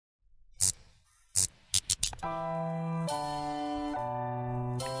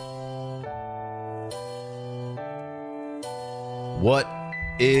What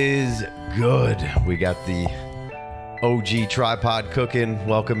is good? We got the OG tripod cooking.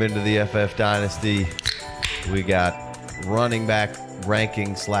 Welcome into the FF Dynasty. We got running back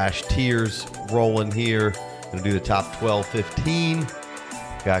ranking / tiers rolling here. Gonna do the top 12, 15.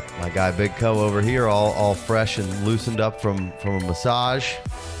 Got my guy Big Co over here, all fresh and loosened up from a massage.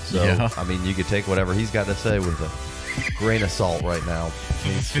 So yeah. I mean, you could take whatever he's got to say with a grain of salt right now.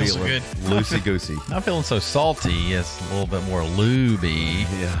 He's feels so good. Loosey goosey. Not feeling so salty. It's a little bit more lubey.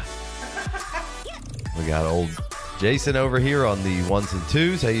 Yeah. We got old Jason over here on the 1s and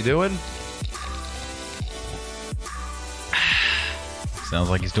 2s. How you doing? Sounds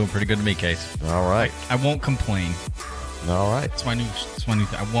like he's doing pretty good to me, Case. All right. I won't complain. All right. It's my new thing.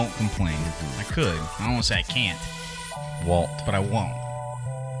 I won't complain. I could. I don't want to say I can't. Won't. But I won't.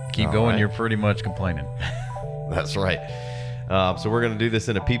 Keep All going. right. You're pretty much complaining. That's right. So we're going to do this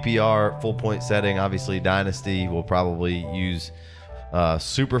in a PPR full point setting. Obviously, Dynasty will probably use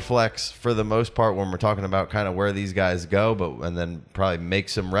Superflex for the most part when we're talking about kind of where these guys go, and then probably make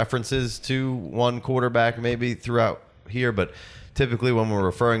some references to one quarterback maybe throughout here. But typically when we're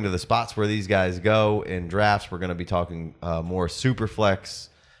referring to the spots where these guys go in drafts, we're going to be talking more Superflex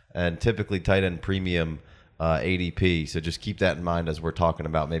and typically tight end premium ADP. So just keep that in mind as we're talking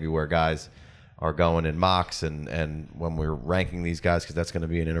about maybe where guys are going in mocks and when we're ranking these guys, because that's going to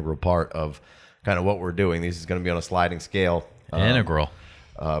be an integral part of kind of what we're doing. This is going to be on a sliding scale. Integral.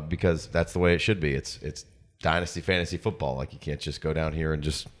 Because that's the way it should be. It's Dynasty fantasy football. Like, you can't just go down here and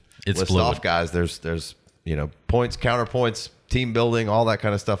just list fluid. off guys. There's points, counterpoints, team building, all that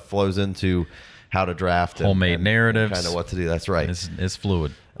kind of stuff flows into how to draft. Homemade narratives. Kind of what to do. That's right. It's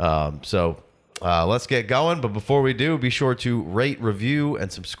fluid. So let's get going. But before we do, be sure to rate, review,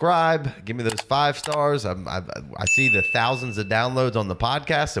 and subscribe. Give me those 5 stars. I see the thousands of downloads on the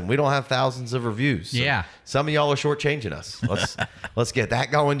podcast, and we don't have thousands of reviews. So yeah. Some of y'all are shortchanging us. Let's get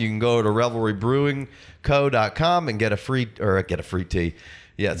that going. You can go to revelrybrewingco.com and get a free tea.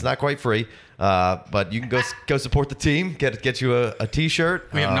 Yeah, it's not quite free, but you can go support the team. Get you a T-shirt.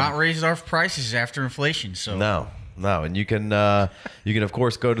 We have not raised our prices after inflation, so no, and you can of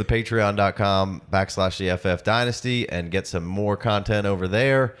course go to the patreon.com/the FF Dynasty and get some more content over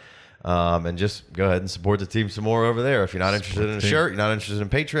there, and just go ahead and support the team some more over there. If you're not interested in a shirt, you're not interested in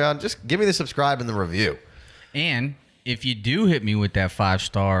Patreon, just give me the subscribe and the review. And if you do hit me with that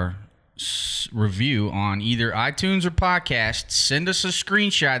 5-star review on either iTunes or podcast, send us a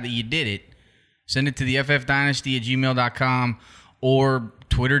screenshot that you did it. Send it to the ffdynasty@gmail.com or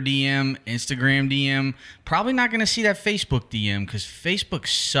Twitter DM, Instagram DM. Probably not going to see that Facebook DM because Facebook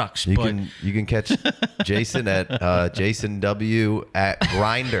sucks. You can catch Jason at Jason W at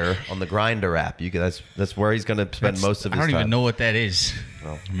Grindr on the Grindr app. That's where he's going to spend most of his time. I don't even know what that is.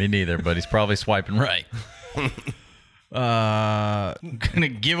 Well, me neither, but he's probably swiping right. I'm gonna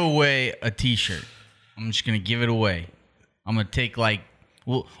give away a T-shirt. I'm just gonna give it away. I'm gonna take I'll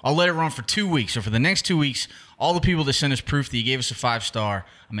let it run for 2 weeks. So for the next 2 weeks, all the people that send us proof that you gave us a 5-star,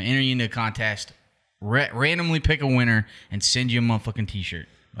 I'm gonna enter you into a contest, randomly pick a winner, and send you a motherfucking T-shirt.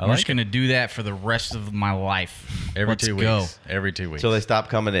 I'm just gonna do that for the rest of my life. Every 2 weeks. Every 2 weeks. So they stop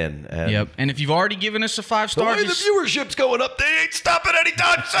coming in. Yep. And if you've already given us a 5-star, the way the viewership's going up, they ain't stopping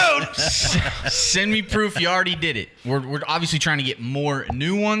anytime soon. Send me proof you already did it. We're obviously trying to get more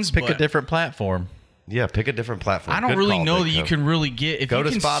new ones. Pick a different platform. Yeah, pick a different platform. I don't really know that you can really get. If go you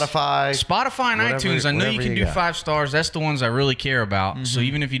to can Spotify and iTunes. I know you can do 5 stars. That's the ones I really care about. Mm-hmm. So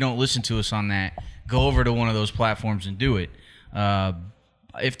even if you don't listen to us on that, go over to one of those platforms and do it.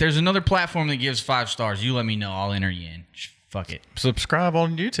 If there's another platform that gives 5 stars, you let me know. I'll enter you in. Fuck it. Subscribe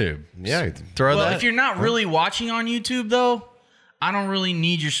on YouTube. Yeah. Well, if you're not really watching on YouTube, though, I don't really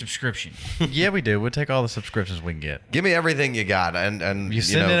need your subscription. Yeah, we do. We'll take all the subscriptions we can get. Give me everything you got. And you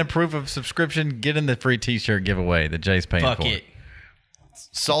send in a proof of subscription, get in the free T-shirt giveaway that Jay's paying for. Fuck it.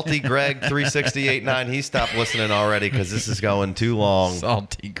 Salty Greg 368.9. He stopped listening already because this is going too long.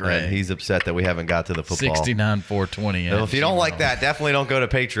 Salty Greg. And he's upset that we haven't got to the football. 69,420. Well, if you don't like that, definitely don't go to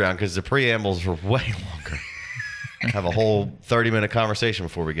Patreon because the preambles are way longer. Have a whole 30-minute conversation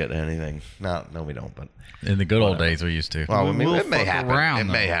before we get to anything. No, we don't. But in the good old days, we used to. Well, I mean, we'll it may happen. Around,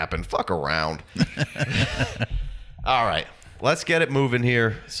 may happen. Fuck around. All right, let's get it moving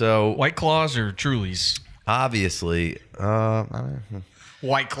here. So, White Claws or Trulies? Obviously,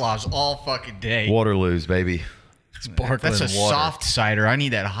 White Claws all fucking day. Waterloos, baby. Sparkling That's a water. soft cider. I need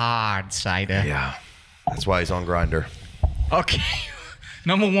that hard cider. Yeah, that's why he's on Grindr. Okay.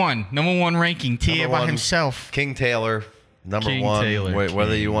 Number one ranking. Tia by himself. King Taylor, number King one. Taylor.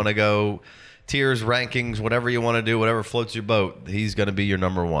 Whether you want to go tiers, rankings, whatever you want to do, whatever floats your boat, he's going to be your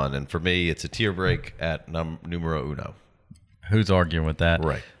number one. And for me, it's a tier break at numero uno. Who's arguing with that?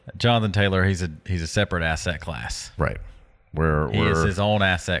 Right. Jonathan Taylor, he's a separate asset class. Right. He is his own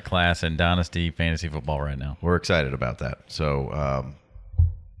asset class in Dynasty fantasy football right now. We're excited about that. So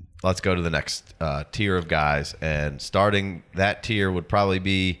let's go to the next tier of guys. And starting that tier would probably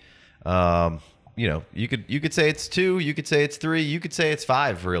be, you could say it's 2, you could say it's 3, you could say it's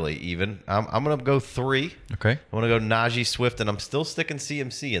 5, really, even. I'm going to go 3. Okay. I'm going to go Najee, Swift, and I'm still sticking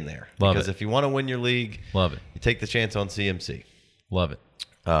CMC in there. Love because it. if you want to win your league, Love it. you take the chance on CMC. Love it.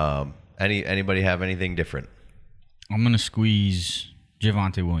 Anybody have anything different? I'm going to squeeze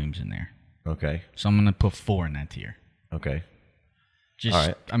Javonte Williams in there. Okay. So I'm going to put 4 in that tier. Okay. Just, All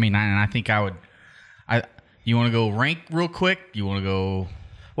right. I mean, I think I would. You want to go rank real quick? You want to go?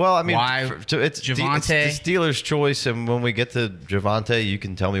 Well, I mean, Why it's Javonte? It's the Steelers' choice, and when we get to Javonte, you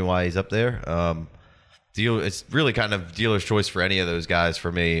can tell me why he's up there. It's really kind of dealer's choice for any of those guys for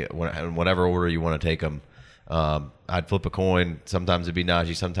me, in whatever order you want to take them. I'd flip a coin. Sometimes it'd be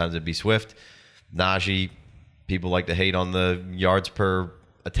Najee, sometimes it'd be Swift. Najee, people like to hate on the yards per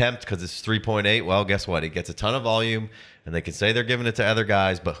attempt because it's 3.8. Well, guess what? It gets a ton of volume, and they can say they're giving it to other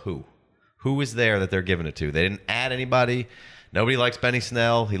guys, but who? Who is there that they're giving it to? They didn't add anybody. Nobody likes Benny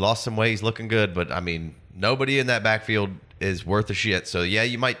Snell. He lost some weight. He's looking good, but, I mean, nobody in that backfield is worth a shit. So, yeah,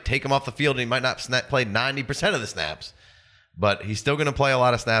 you might take him off the field, and he might not play 90% of the snaps, but he's still going to play a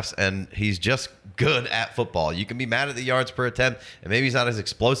lot of snaps, and he's just good at football. You can be mad at the yards per attempt, and maybe he's not as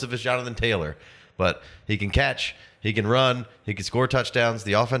explosive as Jonathan Taylor, but he can catch, he can run, he can score touchdowns.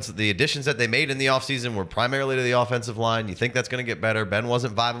 The additions that they made in the offseason were primarily to the offensive line. You think that's going to get better. Ben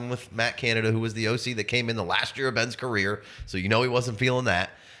wasn't vibing with Matt Canada, who was the OC that came in the last year of Ben's career, so you know he wasn't feeling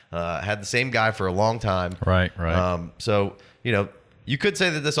that. Had the same guy for a long time. Right. So, you could say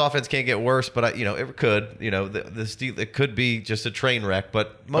that this offense can't get worse, but it could. It could be just a train wreck.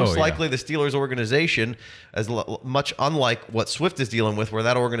 But most likely, the Steelers organization, as much unlike what Swift is dealing with, where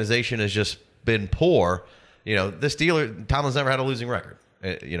that organization has just been poor. Tomlin's never had a losing record.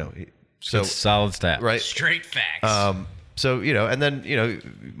 So it's solid stat. Right. Straight facts. And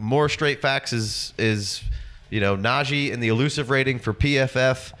then more straight facts is Najee in the elusive rating for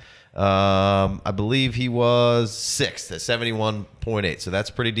PFF. I believe he was 6th at 71.8. So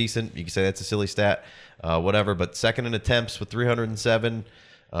that's pretty decent. You can say that's a silly stat, whatever. But second in attempts with 307.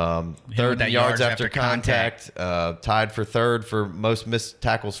 Third in yards after contact. Tied for third for most missed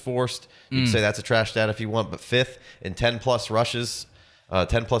tackles forced. You can say that's a trash stat if you want. But 5th in 10-plus rushes,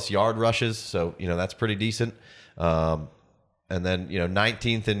 10-plus yard rushes. So, that's pretty decent. And then,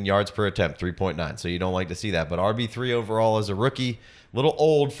 19th in yards per attempt, 3.9. So you don't like to see that. But RB3 overall as a rookie, a little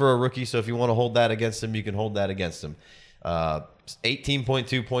old for a rookie. So if you want to hold that against him, you can hold that against him.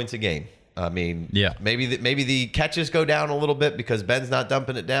 18.2 points a game. I mean, yeah. Maybe the catches go down a little bit because Ben's not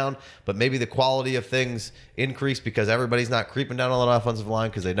dumping it down, but maybe the quality of things increase because everybody's not creeping down on the offensive line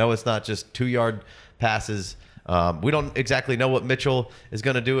because they know it's not just 2-yard passes. We don't exactly know what Mitchell is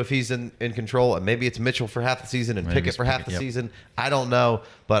going to do if he's in control, and maybe it's Mitchell for half the season and Pickett for half the season. I don't know,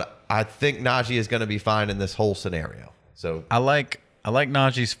 but I think Najee is going to be fine in this whole scenario. So I like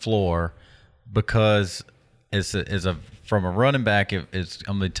Najee's floor because from a running back, I'm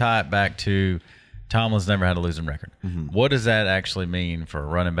going to tie it back to Tomlin's never had a losing record. Mm-hmm. What does that actually mean for a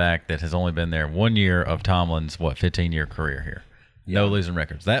running back that has only been there 1 year of Tomlin's 15-year career here? No losing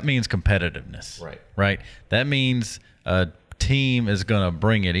records. That means competitiveness. Right. That means a team is going to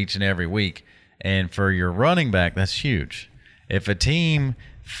bring it each and every week. And for your running back, that's huge. If a team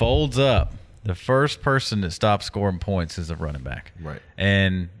folds up, the first person that stops scoring points is a running back. Right.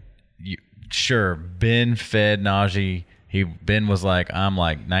 And sure, Ben fed Najee. Ben was like, I'm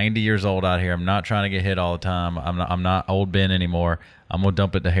like 90 years old out here. I'm not trying to get hit all the time. I'm not old Ben anymore. I'm gonna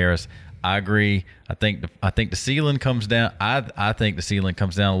dump it to Harris. I agree. I think the ceiling comes down. I think the ceiling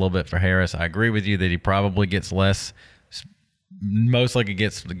comes down a little bit for Harris. I agree with you that he probably gets less. Most likely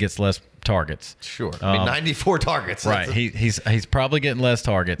gets less targets. Sure. I mean, 94 targets. Right. He's probably getting less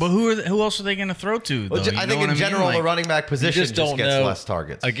targets. But who else are they going to throw to? Though? Well, I think in general, the running back position just gets less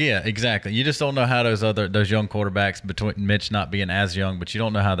targets. Yeah, exactly. You just don't know how those young quarterbacks, between Mitch not being as young, but you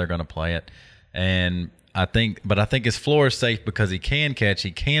don't know how they're going to play it. And I think his floor is safe because he can catch. He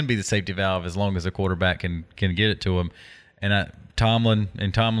can be the safety valve as long as the quarterback can get it to him. And Tomlin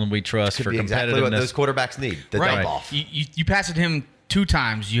we trust for competitiveness. Exactly what those quarterbacks need. The dump off. You pass it to him 2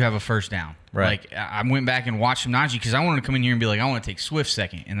 times, you have a first down. Right. Like I went back and watched some Najee because I wanted to come in here and be like, I want to take Swift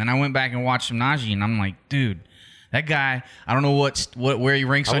second, and then I went back and watched some Najee, and I'm like, dude, That guy, I don't know where he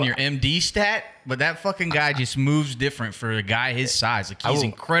ranks on your MD stat, but that fucking guy just moves different for a guy his size. Like he's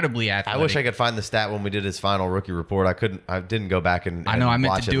incredibly athletic. I wish I could find the stat when we did his final rookie report. I didn't go back and I know I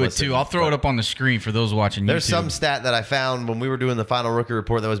meant watch to do it too. I'll throw it up on the screen for those watching YouTube. There's some stat that I found when we were doing the final rookie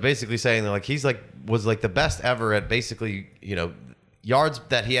report that was basically saying that like he's like was like the best ever at basically, you know, yards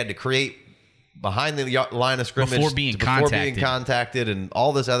that he had to create behind the line of scrimmage before being contacted and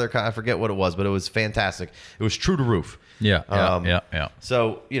all this other kind. I forget what it was, but it was fantastic. It was true to roof. Yeah.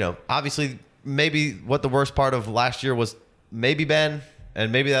 So, you know, obviously maybe what the worst part of last year was maybe Ben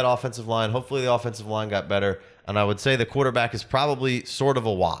and maybe that offensive line. Hopefully the offensive line got better. And I would say the quarterback is probably sort of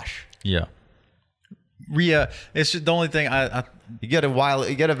a wash. Yeah. It's just the only thing you get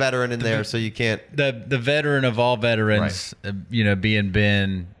a veteran in there, so you can't the veteran of all veterans, right. You know, being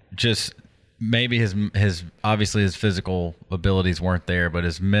Ben, just maybe his obviously his physical abilities weren't there, but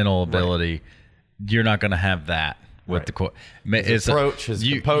his mental ability, right. You're not going to have that with his approach, his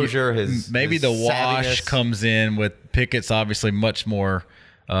composure, maybe his the wash savviness comes in with Pickett's obviously much more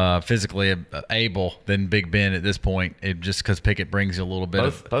physically able than Big Ben at this point. Just because Pickett brings you a little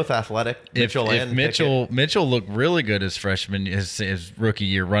bit both athletic. Mitchell Mitchell looked really good his freshman his rookie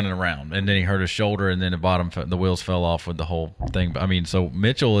year running around, and then he hurt his shoulder, and then the wheels fell off with the whole thing. I mean, so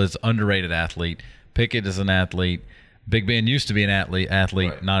Mitchell is underrated athlete. Pickett is an athlete. Big Ben used to be an athlete,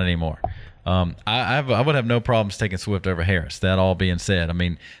 right. Not anymore. I would have no problems taking Swift over Harris. That all being said, I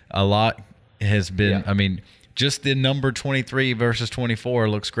mean, a lot has been. Yeah. I mean. Just the number 23 versus 24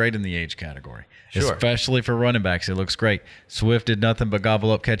 looks great in the age category, sure. Especially for running backs. It looks great. Swift did nothing but gobble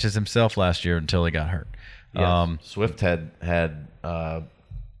up catches himself last year until he got hurt. Yes. Swift had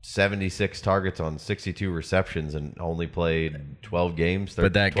 76 targets on 62 receptions and only played 12 games.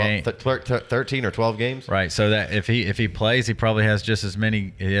 13 or 12 games. Right. So that if he plays, he probably has just as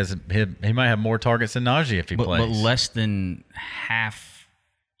many. He might have more targets than Najee if he plays, but less than half,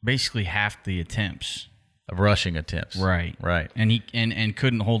 basically half the attempts. Rushing attempts, right, and he and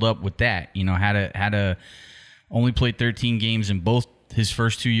couldn't hold up with that. You know, had a only played 13 games in both his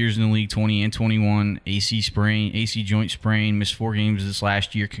first 2 years in the league, 20 and 21. AC joint sprain, missed 4 games this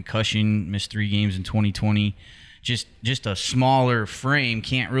last year. Concussion, missed 3 games in 2020. Just a smaller frame,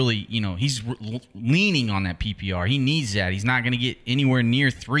 can't really, you know, he's leaning on that PPR. He needs that. He's not going to get anywhere near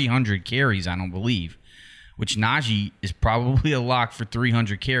 300 carries, I don't believe. Which Najee is probably a lock for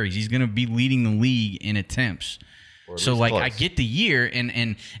 300 carries. He's going to be leading the league in attempts. So, like, close. I get the year,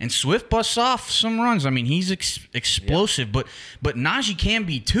 and Swift busts off some runs. I mean, he's explosive, yeah. but Najee can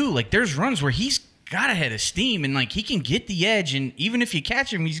be too. Like, there's runs where he's got a head of steam, and, like, he can get the edge, and even if you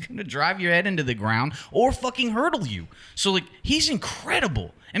catch him, he's going to drive your head into the ground or fucking hurdle you. So, like, he's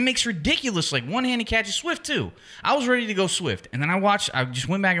incredible and makes ridiculous, like, one-handed catches. Swift, too. I was ready to go Swift, and then I just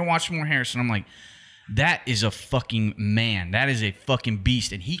went back and watched more Harris, and I'm like, that is a fucking man. That is a fucking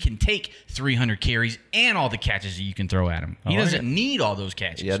beast. And he can take 300 carries and all the catches that you can throw at him. He doesn't need all those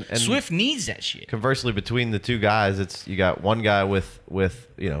catches. Yeah, Swift needs that shit. Conversely, between the two guys, you got one guy with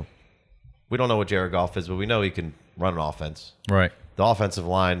you know, we don't know what Jared Goff is, but we know he can run an offense. Right. The offensive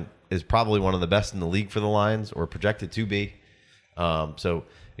line is probably one of the best in the league for the Lions, or projected to be. So,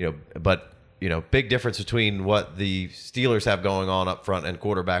 you know, but... You know, big difference between what the Steelers have going on up front and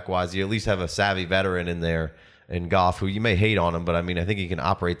quarterback-wise. You at least have a savvy veteran in there in Goff, who you may hate on him, but, I mean, I think he can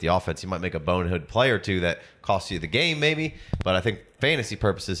operate the offense. He might make a bonehead play or two that costs you the game maybe, but I think fantasy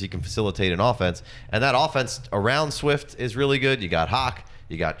purposes he can facilitate an offense. And that offense around Swift is really good. You got Hawk,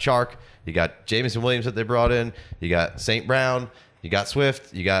 you got Chark, you got Jameson Williams that they brought in, you got St. Brown, you got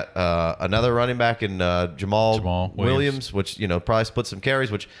Swift. You got another running back in Jamal Williams, which, you know, probably split some carries,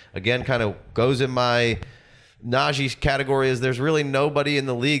 which, again, kind of goes in my Najee category. Is there's really nobody in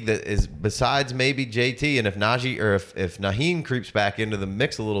the league that is, besides maybe JT, and if Najee or if Naheem creeps back into the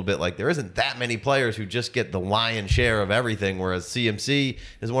mix a little bit, like, there isn't that many players who just get the lion's share of everything, whereas CMC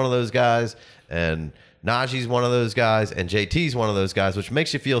is one of those guys, and Najee's one of those guys, and JT's one of those guys, which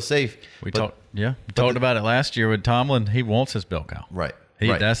makes you feel safe. We talked about it last year with Tomlin. He wants his bell cow. Right.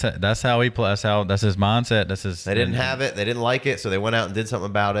 Right. That's how he plays. That's his mindset. They didn't have it. They didn't like it, so they went out and did something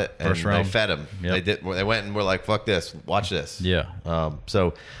about it. And they fed him. Yep. They went and were like, "Fuck this. Watch this." Yeah.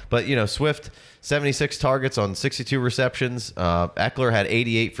 But you know, Swift, 76 targets on 62 receptions. Eckler had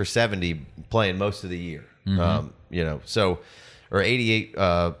 88 for 70 playing most of the year. Mm-hmm. You know, so. Or 88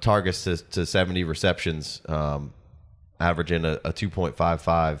 targets to 70 receptions, averaging a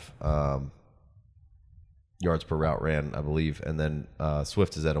 2.55 yards per route ran, I believe. And then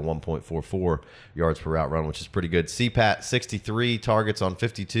Swift is at a 1.44 yards per route run, which is pretty good. CPAT, 63 targets on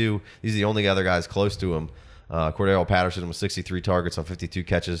 52. These are the only other guys close to him. Cordero Patterson with 63 targets on 52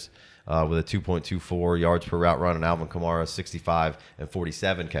 catches with a 2.24 yards per route run, and Alvin Kamara 65 and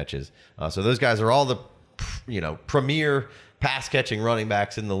 47 catches. So those guys are all the premier pass-catching running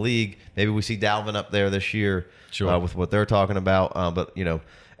backs in the league. Maybe we see Dalvin up there this year with what they're talking about. But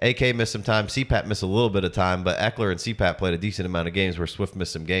AK missed some time. CPAT missed a little bit of time, but Eckler and CPAT played a decent amount of games where Swift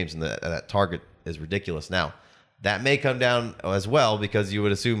missed some games, and that target is ridiculous. Now, that may come down as well because you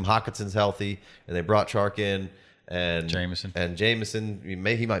would assume Hawkinson's healthy, and they brought Chark in, and Jameson.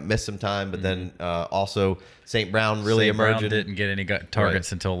 He might miss some time, but then also St. Brown really emerged. Didn't get any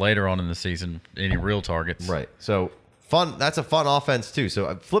targets until later on in the season, any real targets. Right. So fun. That's a fun offense too.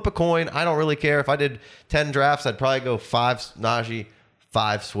 So flip a coin. I don't really care. If I did 10 drafts, I'd probably go 5 Najee,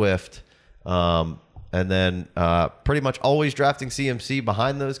 5 Swift, and then pretty much always drafting CMC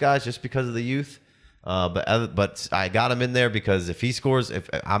behind those guys just because of the youth. But I got him in there because if he scores,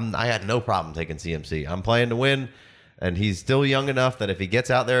 I had no problem taking CMC. I'm playing to win, and he's still young enough that if he gets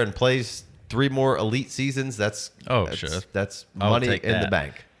out there and plays 3 more elite seasons, that's money in the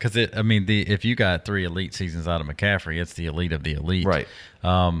bank. Because if you got 3 elite seasons out of McCaffrey, it's the elite of the elite. Right.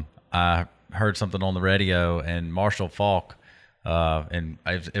 I heard something on the radio, and Marshall Faulk, and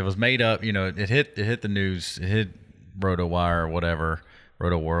it was made up. It hit the news. It hit RotoWire or whatever,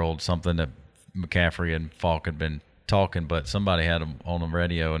 Roto World, something that McCaffrey and Falk had been talking, but somebody had him on the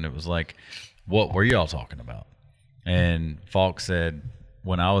radio, and it was like, what were y'all talking about? And Falk said,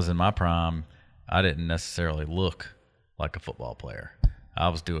 when I was in my prime, I didn't necessarily look like a football player. I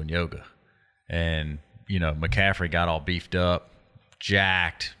was doing yoga. And, McCaffrey got all beefed up,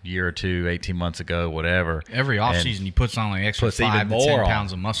 jacked year or two, 18 months ago, whatever. Every offseason he puts on like extra 5 to 10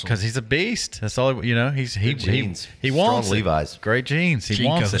 pounds of muscle. Because he's a beast. That's all, he wants Strong Levi's. Great jeans. He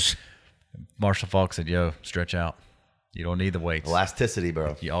wants it. Marshall Faulk said, stretch out. You don't need the weights. Elasticity,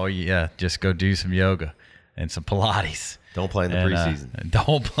 bro. Just go do some yoga and some Pilates. Don't play in the preseason.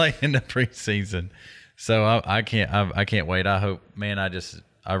 Don't play in the preseason. So I can't wait. I hope, man, I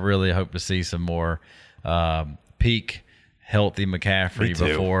really hope to see some more peak healthy McCaffrey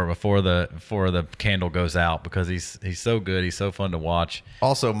before the candle goes out, because he's so good. He's so fun to watch.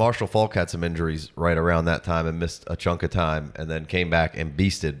 Also, Marshall Faulk had some injuries right around that time and missed a chunk of time, and then came back and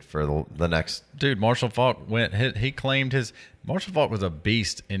beasted for the next. Dude, Marshall Faulk Marshall Faulk was a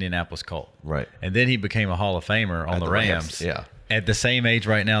beast in Indianapolis Colt. Right. And then he became a Hall of Famer on the Rams. Yeah. At the same age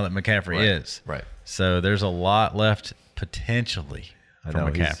right now that McCaffrey is. Right. So there's a lot left potentially for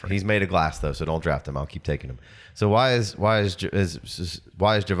McCaffrey. He's made of glass though, so don't draft him. I'll keep taking him. So why is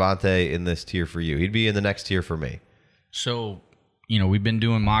Javonte in this tier for you? He'd be in the next tier for me. So, we've been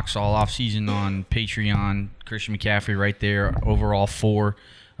doing mocks all off season on Patreon. Christian McCaffrey right there, overall 4,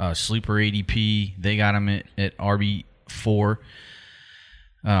 sleeper ADP. They got him at RB4.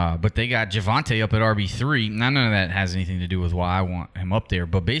 But they got Javonte up at RB3. None of that has anything to do with why I want him up there.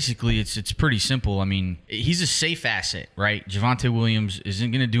 But basically, it's pretty simple. I mean, he's a safe asset, right? Javonte Williams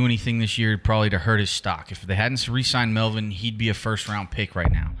isn't going to do anything this year probably to hurt his stock. If they hadn't re-signed Melvin, he'd be a first-round pick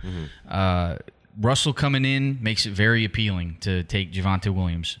right now. Mm-hmm. Russell coming in makes it very appealing to take Javonte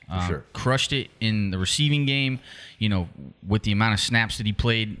Williams. For sure. Crushed it in the receiving game, with the amount of snaps that he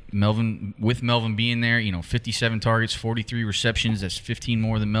played, Melvin being there, 57 targets, 43 receptions. That's 15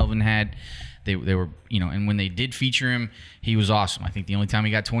 more than Melvin had. They were, and when they did feature him, he was awesome. I think the only time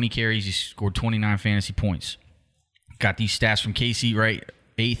he got 20 carries, he scored 29 fantasy points. Got these stats from Casey, right?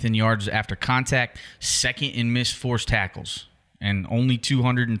 8th in yards after contact, 2nd in missed forced tackles, and only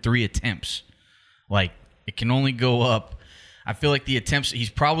 203 attempts. Like, it can only go up. I feel like the attempts, he's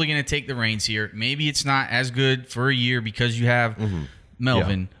probably going to take the reins here. Maybe it's not as good for a year because you have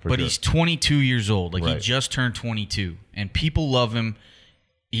Melvin, but he's 22 years old. Like, he just turned 22, and people love him.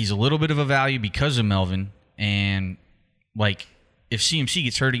 He's a little bit of a value because of Melvin, and, like, if CMC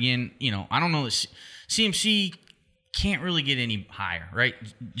gets hurt again, I don't know. CMC can't really get any higher, right?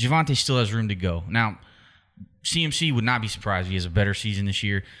 Javonte still has room to go. Now, CMC would not be surprised if he has a better season this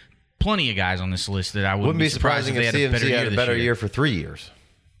year. Plenty of guys on this list that I wouldn't be surprised if CMC had a better year for 3 years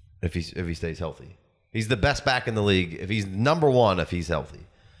if he stays healthy. He's the best back in the league. If he's number 1, if he's healthy,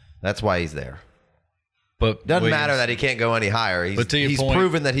 that's why he's there. But doesn't matter that he can't go any higher. He's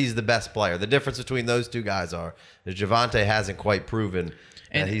proven that he's the best player. The difference between those two guys is Javonte hasn't quite proven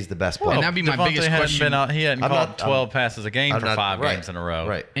that he's the best player. And that'd be my biggest question. He hadn't caught 12 passes a game for 5 games in a row.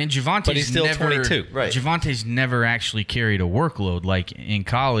 Right. And Javonte's still 22. Right. Javonte's never actually carried a workload. Like in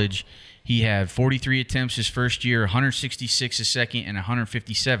college, he had 43 attempts his first year, 166 his second, and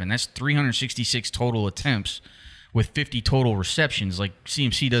 157. That's 366 total attempts with 50 total receptions. Like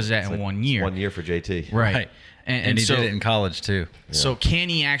CMC does that in 1 year. 1 year for JT. Right. And he so, did it in college too. So can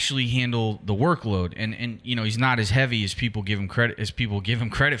he actually handle the workload? And he's not as heavy as people give him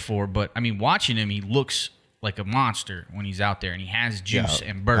credit for. But I mean, watching him, he looks like a monster when he's out there, and he has juice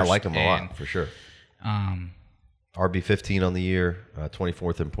and burst. I like him a lot for sure. RB 15 on the year,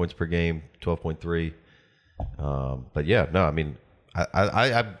 24th in points per game, 12.3. But yeah, no, I mean,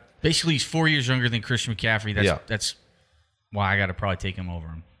 I basically he's 4 years younger than Christian McCaffrey. That's why I got to probably take him over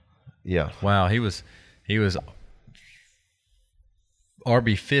him. Yeah. Wow, he was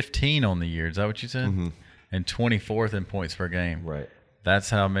RB 15 on the year. Is that what you said? Mm-hmm. And 24th in points per game. Right. That's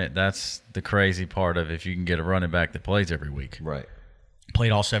the crazy part of if you can get a running back that plays every week. Right.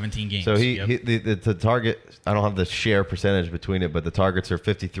 Played all 17 games. So the target, I don't have the share percentage between it, but the targets are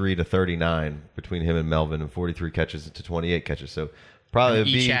 53 to 39 between him and Melvin, and 43 catches to 28 catches. So probably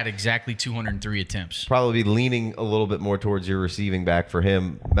each had exactly 203 attempts. Probably be leaning a little bit more towards your receiving back for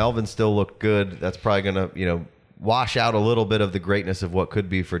him. Melvin still looked good. That's probably going to, wash out a little bit of the greatness of what could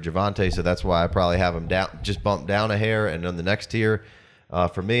be for Javonte. So that's why I probably have him down, just bumped down a hair, and on the next tier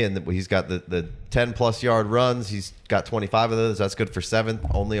for me. And he's got the 10-plus yard runs. He's got 25 of those. That's good for 7th,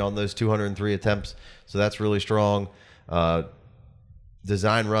 only on those 203 attempts. So that's really strong.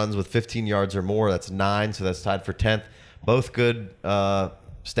 Design runs with 15 yards or more. That's 9, so that's tied for 10th. Both good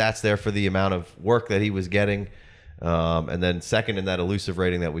stats there for the amount of work that he was getting. And then second in that elusive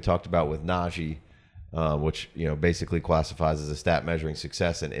rating that we talked about with Najee, which basically classifies as a stat measuring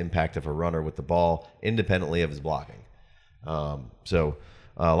success and impact of a runner with the ball independently of his blocking. So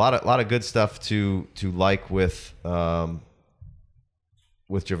a lot of good stuff to like with Javonte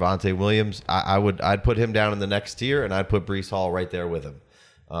Williams. I'd put him down in the next tier, and I'd put Breece Hall right there with him.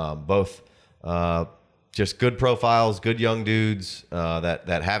 Both just good profiles, good young dudes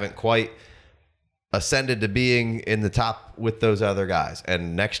that haven't quite ascended to being in the top with those other guys.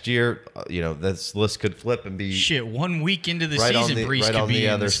 And next year, this list could flip and be 1 week into the right season. Breece right could on be the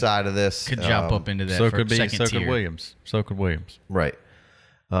other side of this. Could jump up into that. So for could be. second So tier. could Williams. So could Williams. Right.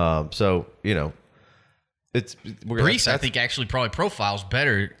 So it's Breece. I think actually probably profiles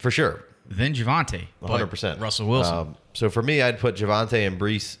better for sure than Javonte. 100%. Russell Wilson. So for me, I'd put Javonte and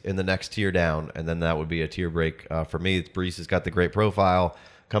Breece in the next tier down, and then that would be a tier break. For me, it's Breece has got the great profile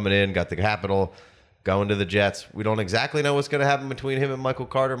coming in, got the capital. Going to the Jets. We don't exactly know what's going to happen between him and Michael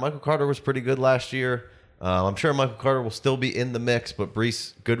Carter. Michael Carter was pretty good last year. I'm sure Michael Carter will still be in the mix, but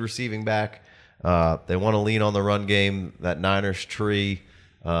Breece, good receiving back. They want to lean on the run game, that Niners tree,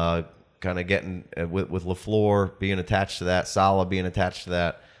 kind of getting with LaFleur being attached to that, Saleh being attached to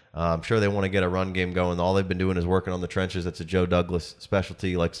that. I'm sure they want to get a run game going. All they've been doing is working on the trenches. That's a Joe Douglas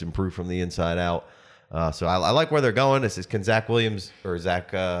specialty. He likes to improve from the inside out. So I like where they're going. Can Zach Williams or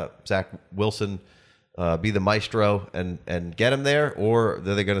Zach Wilson be the maestro and get him there, or are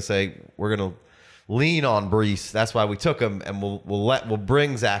they going to say we're going to lean on Breece? That's why we took him, and we'll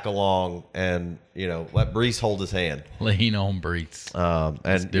bring Zach along, and let Breece hold his hand. Lean on Breece.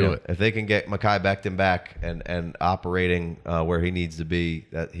 And do it if they can get Mekhi Becton back and operating where he needs to be.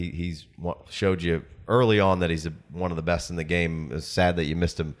 That he's showed you early on that he's one of the best in the game. It's sad that you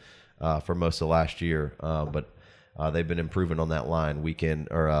missed him for most of last year, but they've been improving on that line week in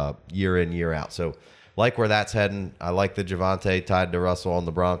or year in, year out. So like where that's heading. I like the Javonte tied to Russell on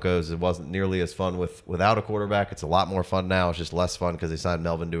the Broncos. It wasn't nearly as fun without a quarterback. It's a lot more fun now. It's just less fun because they signed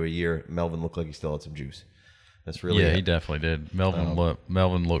Melvin to a year. Melvin looked like he still had some juice. That's really he definitely did.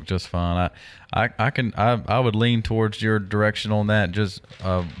 Melvin looked just fine. I would lean towards your direction on that. Just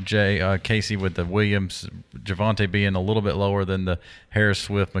Casey with the Williams, Javonte being a little bit lower than the Harris,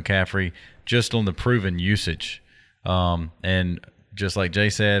 Swift, McCaffrey, just on the proven usage. And just like Jay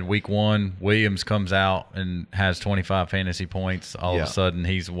said, week 1, Williams comes out and has 25 fantasy points. All of a sudden,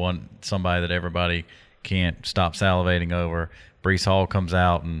 he's somebody that everybody can't stop salivating over. Breece Hall comes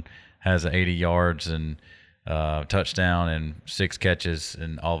out and has 80 yards and touchdown and 6 catches,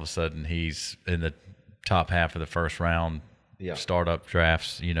 and all of a sudden he's in the top half of the first round startup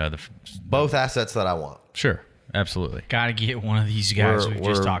drafts. Both assets that I want. Sure, absolutely. Got to get one of these guys we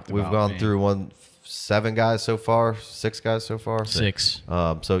just talked about. We've gone through 7 guys so far, 6 guys so far. 6.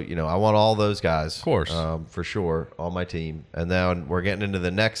 So I want all those guys, of course, for sure, on my team. And then we're getting into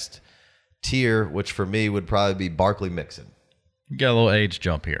the next tier, which for me would probably be Barkley Mixon. You got a little age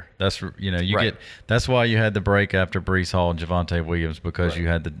jump here. That's get. That's why you had the break after Breece Hall and Javonte Williams, because you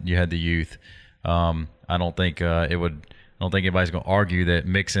had the youth. I don't think anybody's going to argue that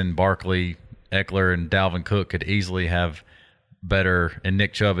Mixon, Barkley, Eckler, and Dalvin Cook could easily have better, and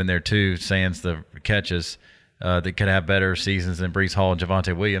Nick Chubb in there too, sans the catches, that could have better seasons than Breece Hall and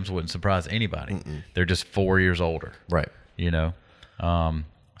Javonte Williams. Wouldn't surprise anybody. They're just 4 years older, right?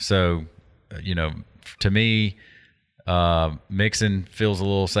 So to me, Mixon feels a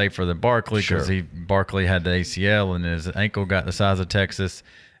little safer than Barkley because Barkley had the ACL and his ankle got the size of Texas.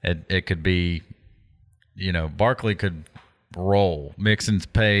 It could be, Barkley could roll. Mixon's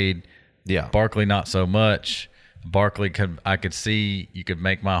paid. Yeah. Barkley not so much. I could see you could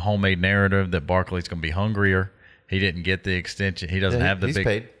make my homemade narrative that Barkley's going to be hungrier. He didn't get the extension. He doesn't have the he's big.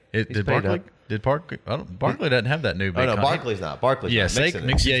 Paid. Did Barkley? Barkley doesn't have that new big. No, Barkley's not. Barkley's not. Mixon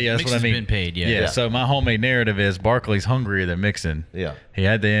Mixon. Yeah, that's what I Mixon's mean. been paid. Yeah. So my homemade narrative is Barkley's hungrier than Mixon. Yeah. He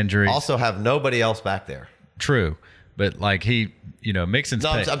had the injury. Also have nobody else back there. True, but Mixon's. No,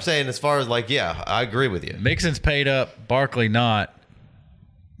 I'm saying as far as I agree with you. Mixon's paid up. Barkley not.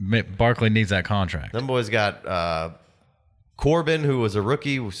 Barkley needs that contract. Them boys got Corbin, who was a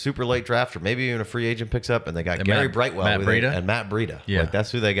rookie, was super late draft, or maybe even a free agent picks up, and they got Gary Brightwell and Matt Breida. Yeah,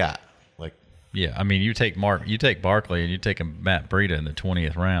 that's who they got. Yeah, I mean, you take Barkley and you take Matt Breida in the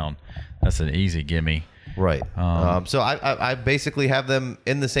 20th round. That's an easy gimme. Right. So I basically have them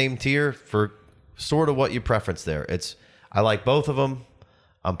in the same tier for sort of what you preference there. I like both of them.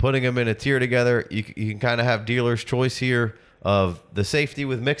 I'm putting them in a tier together. You can kind of have dealer's choice here of the safety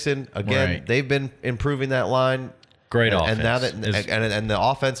with Mixon. Again, they've been improving that line. Great offense. And now that and the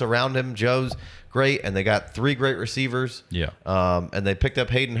offense around him, Joe's great, and they got 3 great receivers. Yeah. And they picked up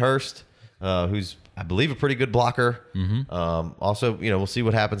Hayden Hurst, who's I believe a pretty good blocker. Mm-hmm. Also, we'll see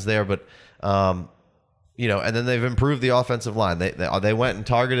what happens there, but and then they've improved the offensive line. They went and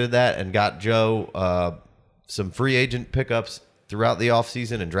targeted that and got Joe some free agent pickups throughout the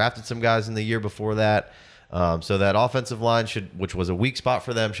offseason and drafted some guys in the year before that. So that offensive line which was a weak spot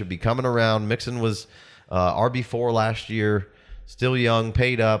for them, should be coming around. Mixon was RB4 last year, still young,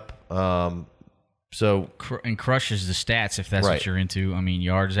 paid up. And crushes the stats if that's what you're into. I mean,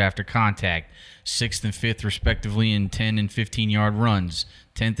 yards after contact, 6th and 5th respectively in 10 and 15-yard runs,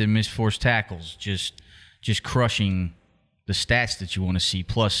 10th in missed forced tackles, just crushing the stats that you want to see.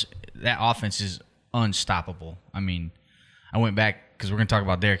 Plus, that offense is unstoppable. I mean, I went back because we're going to talk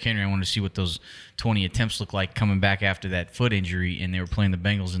about Derrick Henry. I wanted to see what those 20 attempts look like coming back after that foot injury, and they were playing the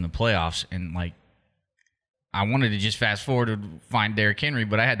Bengals in the playoffs, and I wanted to just fast forward to find Derrick Henry,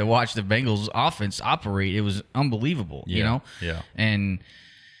 but I had to watch the Bengals offense operate. It was unbelievable, Yeah. And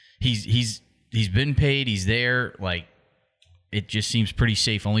he's been paid. He's there. It just seems pretty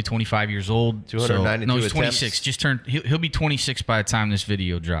safe. Only 25 years old. 292 no, he's attempts. 26. Just turned. He'll be 26 by the time this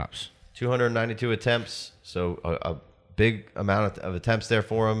video drops. 292 attempts, so a big amount of attempts there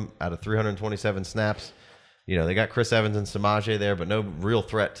for him out of 327 snaps. They got Chris Evans and Samaje there, but no real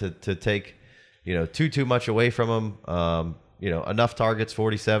threat to take too much away from him. Enough targets,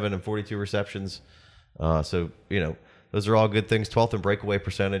 47 and 42 receptions. So those are all good things. 12th in breakaway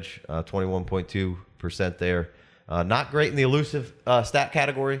percentage, 21.2% there. Not great in the elusive stat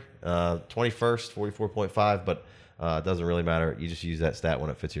category, 21st, 44.5, but it doesn't really matter. You just use that stat when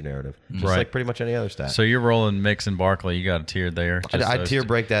it fits your narrative, just like pretty much any other stat. So you're rolling Mixon Barkley. You got a tier there. I'd tier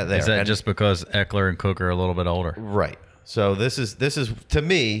break that there. Is that just because Eckler and Cook are a little bit older? Right. So this is to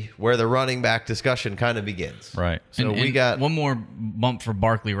me where the running back discussion kind of begins. Right. So we got one more bump for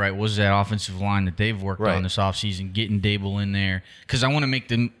Barkley. Right, was that offensive line that they've worked on this offseason, getting Dable in there, because I want to make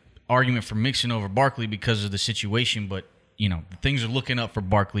the argument for Mixon over Barkley because of the situation, but things are looking up for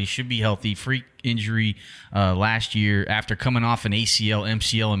Barkley. Should be healthy. Freak injury last year after coming off an ACL,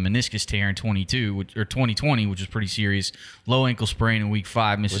 MCL, and meniscus tear in 2020, which was pretty serious. Low ankle sprain in week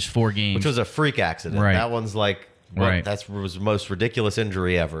 5, misses 4 games, which was a freak accident. Right. That one's that was the most ridiculous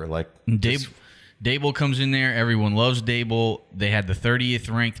injury ever. Dable comes in there. Everyone loves Dable. They had the 30th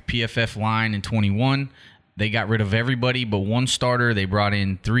ranked PFF line in 21. They got rid of everybody but one starter. They brought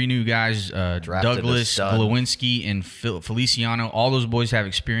in 3 new guys, Douglas, Glowinski, and Feliciano. All those boys have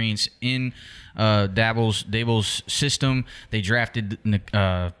experience in Dable's system. They drafted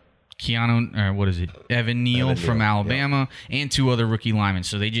Evan Neal from Alabama, and 2 other rookie linemen.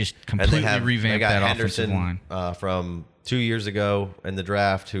 So they just completely revamped that offensive line. From 2 years ago in the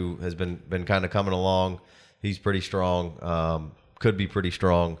draft, who has been kind of coming along. He's pretty strong, could be pretty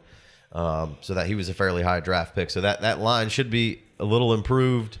strong. So that he was a fairly high draft pick. So that line should be a little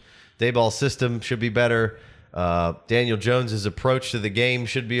improved. Dayball's system should be better. Daniel Jones's approach to the game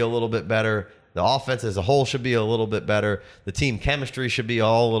should be a little bit better. The offense as a whole should be a little bit better. The team chemistry should be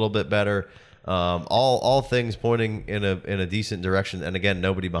all a little bit better. All things pointing in a decent direction. And again,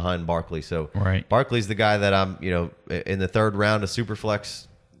 nobody behind Barkley. So Barkley's the guy that I'm in the 3rd round of Superflex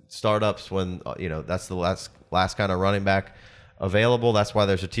startups when that's the last kind of running back available. That's why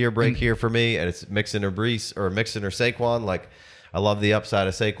there's a tier break here for me, and it's Mixon or Breece or Mixon or Saquon. I love the upside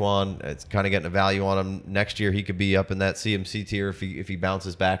of Saquon. It's kind of getting a value on him. Next year, he could be up in that CMC tier if he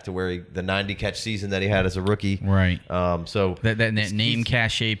bounces back to where the 90 catch season that he had as a rookie. Right. So that name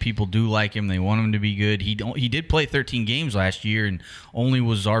cachet, people do like him. They want him to be good. He did play 13 games last year and only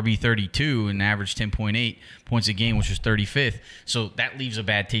was RB 32 and averaged 10.8 points a game, which was 35th. So that leaves a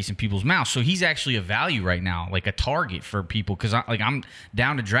bad taste in people's mouths. So he's actually a value right now, like a target for people. Because I'm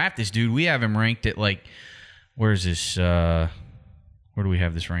down to draft this dude. We have him ranked at where is this? Where do we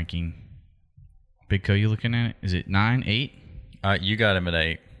have this ranking? Big Co, you looking at it? Is it 9, 8? You got him at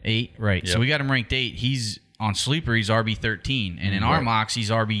 8. 8, right. Yep. So we got him ranked 8. He's on Sleeper, he's RB 13, and in our mocks, he's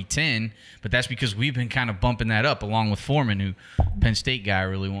RB 10. But that's because we've been kind of bumping that up, along with Foreman, who Penn State guy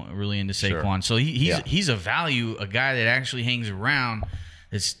really into Saquon. Sure. So he's a value, a guy that actually hangs around.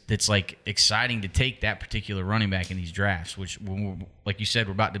 That's like exciting to take that particular running back in these drafts. Which, like you said,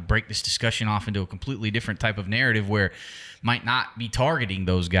 we're about to break this discussion off into a completely different type of narrative where might not be targeting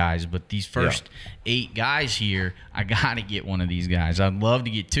those guys, but these first 8 guys here, I gotta get one of these guys. I'd love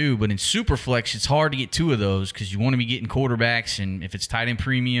to get 2, but in Superflex, it's hard to get 2 of those because you want to be getting quarterbacks, and if it's tight end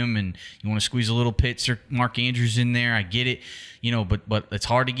premium and you want to squeeze a little Pitts or Mark Andrews in there, I get it. But it's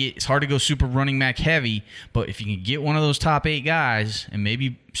hard to get. It's hard to go super running back heavy. But if you can get one of those top 8 guys, and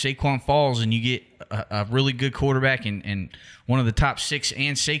maybe Saquon falls, and you get a really good quarterback and one of the top 6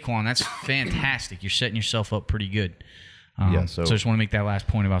 and Saquon, that's fantastic. You're setting yourself up pretty good. So I just want to make that last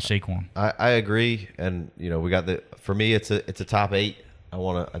point about Saquon. I agree, and we got for me, it's a top 8. I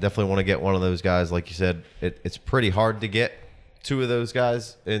definitely want to get one of those guys. Like you said, it's pretty hard to get 2 of those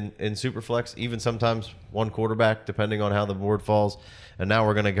guys in Superflex, even sometimes one quarterback, depending on how the board falls. And now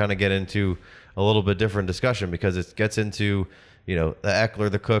we're going to kind of get into a little bit different discussion because it gets into the Eckler,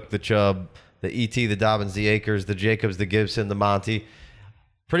 the Cook, the Chubb, the ET, the Dobbins, the Akers, the Jacobs, the Gibson, the Monty.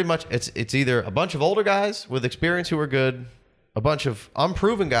 Pretty much it's either a bunch of older guys with experience who are good, a bunch of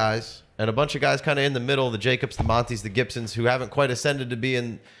unproven guys, and a bunch of guys kind of in the middle, the Jacobs, the Montys, the Gibsons, who haven't quite ascended to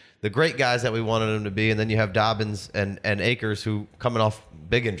being the great guys that we wanted them to be. And then you have Dobbins and Akers, who coming off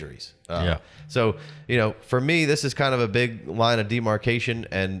big injuries. So, for me, this is kind of a big line of demarcation,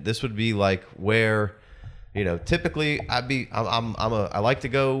 and this would be like where, typically I like to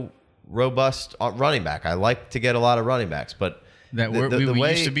go robust running back. I like to get a lot of running backs, but we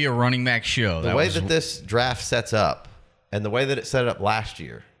used to be a running back show. The way that this draft sets up and the way that it set up last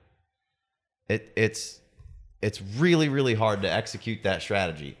year, it's really, really hard to execute that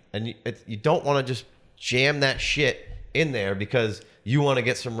strategy. And you don't want to just jam that shit in there because you want to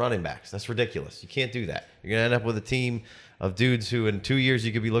get some running backs. That's ridiculous. You can't do that. You're going to end up with a team of dudes who in 2 years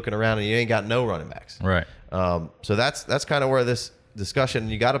you could be looking around and you ain't got no running backs. Right. So that's kind of where this discussion,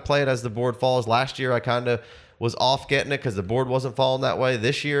 you got to play it as the board falls. Last year I kind of was off getting it because the board wasn't falling that way.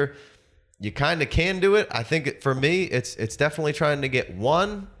 This year you kind of can do it. I think for me, it's definitely trying to get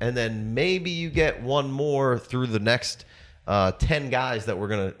one, and then maybe you get one more through the next 10 guys that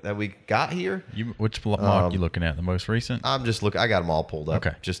we got here. Which mock you looking at? The most recent? I'm just looking. I got them all pulled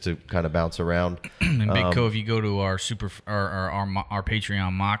up, just to kind of bounce around. And Big Co, if you go to our our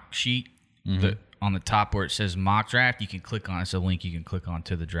Patreon mock sheet, on the top where it says mock draft, you can click on it. It's a link you can click on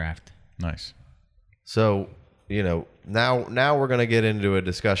to the draft. Nice. So now we're going to get into a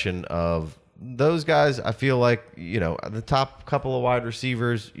discussion of those guys. I feel like the top couple of wide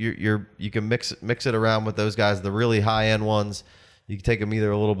receivers, you can mix it around with those guys. The really high end ones, you can take them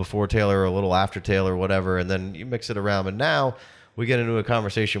either a little before Taylor or a little after Taylor, whatever, and then you mix it around. And now we get into a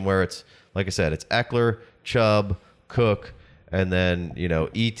conversation where it's, like I said, it's Eckler, Chubb, Cook, and then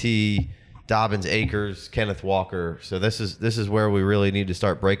ET, Dobbins, Akers, Kenneth Walker. So this is where we really need to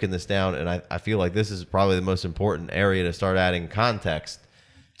start breaking this down, and I feel like this is probably the most important area to start adding context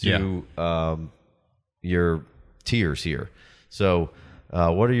to your tiers here. So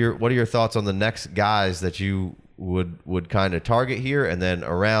what are your thoughts on the next guys that you would kind of target here, and then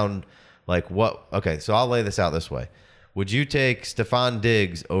around what? Okay, so I'll lay this out this way: would you take Stephon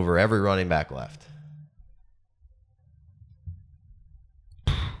Diggs over every running back left?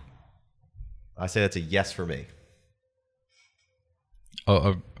 I say that's a yes for me.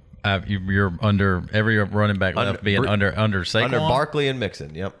 You're under every running back left being under Saquon? Under Barkley and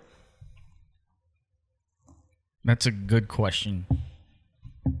Mixon, yep. That's a good question.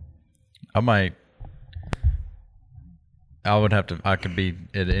 I could be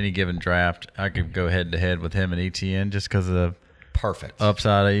at any given draft, I could go head to head with him and ETN just because of the perfect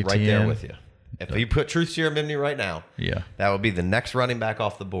upside of ETN. Right there with you. If you put truth serum in me right now, yeah, that would be the next running back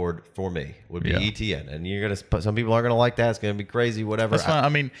off the board for me. Would be ETN, and you're gonna. Some people aren't gonna like that. It's gonna be crazy. Whatever. That's fine. I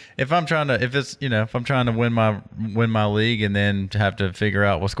mean, if I'm trying to win my league and then to have to figure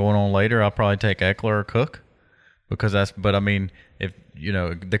out what's going on later, I'll probably take Eckler or Cook because that's. But I mean, if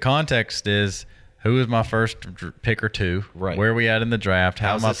the context is who is my first pick or two, right? Where are we at in the draft?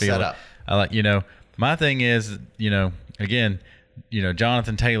 How am I feeling? Set up? I like my thing is again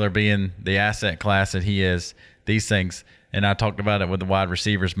Jonathan Taylor being the asset class that he is. These things, and I talked about it with the wide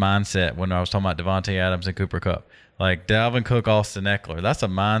receivers mindset when I was talking about Davante Adams and Cooper Kupp. Like Dalvin Cook, Austin Eckler, that's a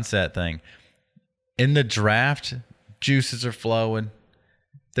mindset thing. In the draft, juices are flowing.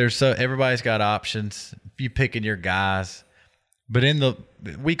 Everybody's got options. You picking your guys, but in the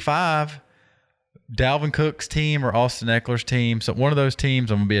week 5, Dalvin Cook's team or Austin Eckler's team, so one of those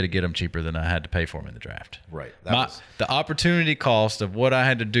teams, I'm gonna be able to get them cheaper than I had to pay for them in the draft. Right. The opportunity cost of what I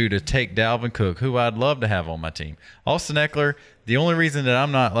had to do to take Dalvin Cook, who I'd love to have on my team. Austin Eckler, the only reason that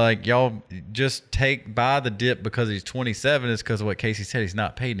I'm not like y'all just buy the dip because he's 27 is because of what Casey said. He's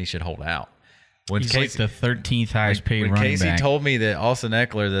not paid and he should hold out. When He's like the 13th highest paid running back. When Casey told me that Austin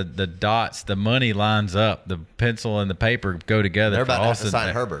Eckler, the dots, the money lines up, the pencil and the paper go together. They're about to have Austin, to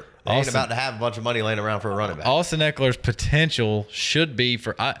sign Herbert. They ain't about to have a bunch of money laying around for a running back. Austin Eckler's potential should be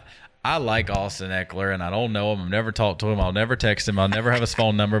for I like Austin Eckler, and I don't know him. I've never talked to him. I'll never text him. I'll never have his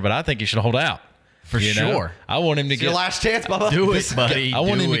phone number, but I think he should hold out. For sure. I want him to It's your last chance, Bubba. Do it, buddy. I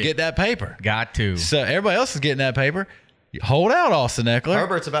want him to get that paper. Got to. So everybody else is getting that paper. Hold out, Austin Eckler.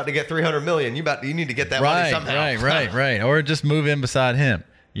 Herbert's about to get $300 million. You need to get that money somehow. Right. Or just move in beside him.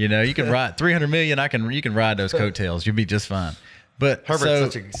 You can ride $300 million. You can ride those coattails. You'll be just fine. But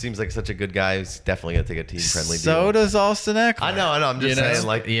Herbert seems like such a good guy. He's definitely gonna take a team-friendly deal. So does Austin Eckler. I know. I'm just saying,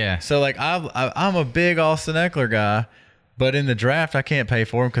 like, yeah. So like I'm a big Austin Eckler guy, but in the draft I can't pay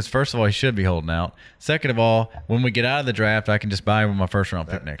for him because first of all he should be holding out. Second of all, when we get out of the draft, I can just buy him with my first round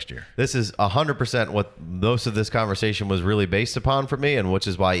pick next year. This is 100% what most of this conversation was really based upon for me, and which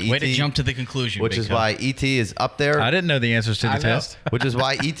is why Way to jump to the conclusion. Which is why ET is up there. I didn't know the answers to the test. Which is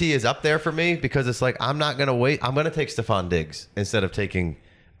why ET is up there for me, because it's like I'm not gonna wait. I'm gonna take Stephon Diggs instead of taking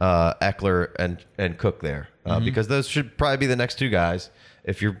Eckler and Cook there, because those should probably be the next two guys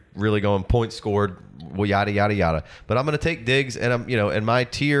if you're really going points scored, yada yada yada. But I'm gonna take Diggs, and I'm in my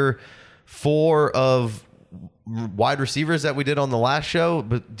tier 4 of wide receivers that we did on the last show,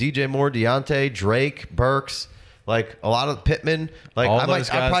 but DJ Moore, Deontay, Drake, Burks, like a lot of Pittman, like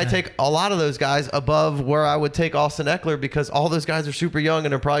I'd probably take a lot of those guys above where I would take Austin Eckler, because all those guys are super young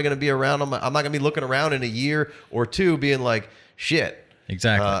and they're probably going to be around. I'm not going to be looking around in a year or two being like, shit.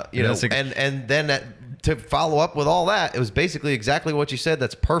 Exactly. And then to follow up with all that, it was basically exactly what you said.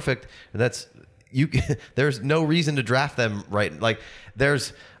 That's perfect. And that's there's no reason to draft them right. Like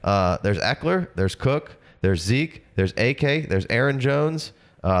there's Eckler, there's Cook, there's Zeke, there's AK, there's Aaron Jones,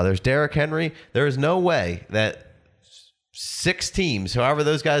 there's Derrick Henry. There is no way that 6 teams, however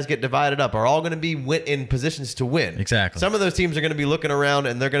those guys get divided up, are all going to be in positions to win. Exactly. Some of those teams are going to be looking around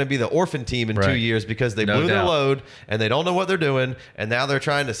and they're going to be the orphan team in 2 years because they blew their load and they don't know what they're doing, and now they're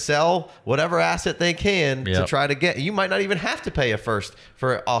trying to sell whatever asset they can to try to get. You might not even have to pay a first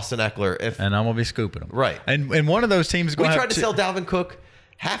for Austin Eckler and I'm going to be scooping them. Right. And one of those teams is going to tried to sell Dalvin Cook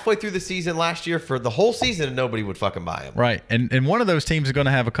halfway through the season last year for the whole season, and nobody would fucking buy him. Right. And one of those teams is going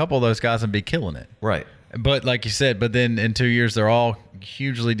to have a couple of those guys and be killing it. Right. But like you said, but then in 2 years they're all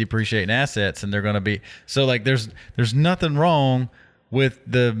hugely depreciating assets, and they're going to be so like there's nothing wrong with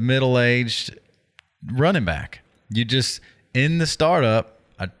the middle-aged running back. You just in the startup,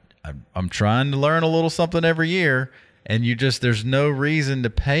 I'm trying to learn a little something every year, and there's no reason to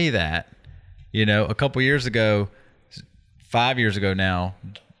pay that. A couple years ago, 5 years ago now,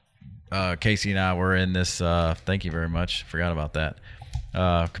 Casey and I were in this. Thank you very much. Forgot about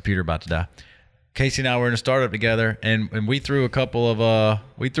that. Computer about to die. Casey and I were in a startup together, and we threw a couple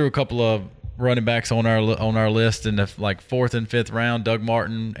of running backs on our list in the 4th and 5th round. Doug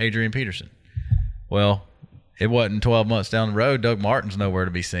Martin, Adrian Peterson. Well, it wasn't 12 months down the road. Doug Martin's nowhere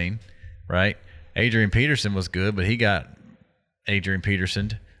to be seen, right? Adrian Peterson was good, but he got Adrian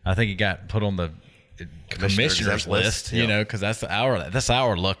Peterson. I think he got put on the commissioner's list, because that's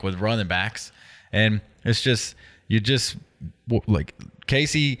our luck with running backs, and it's just like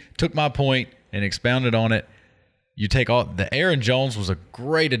Casey took my point and expounded on it. You take the Aaron Jones was a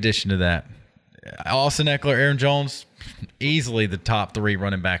great addition to that. Austin Eckler, Aaron Jones, easily the top 3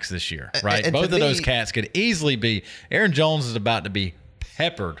 running backs this year, right? And both of those cats could easily be. Aaron Jones is about to be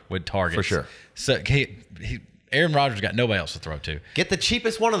peppered with targets for sure. So Aaron Rodgers got nobody else to throw to. Get the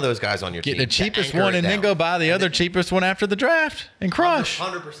cheapest one of those guys on your team. Get the cheapest one, and then go buy the other cheapest one after the draft and crush.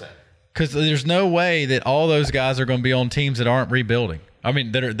 100%. Because there's no way that all those guys are going to be on teams that aren't rebuilding. I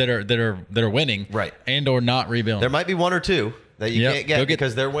mean, that are winning, right, and or not rebuilding. There might be 1 or 2 that you can't get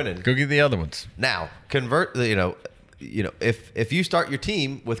because they're winning. Go get the other ones. Now convert. If you start your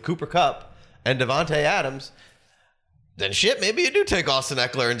team with Cooper Kupp and Davante Adams, then shit, maybe you do take Austin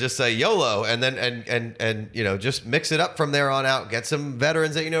Eckler and just say YOLO, and then and just mix it up from there on out. Get some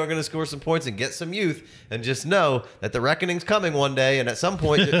veterans that are going to score some points, and get some youth, and just know that the reckoning's coming one day, and at some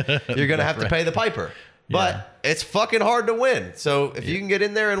point you're going to have to pay the piper. But it's fucking hard to win. So if you can get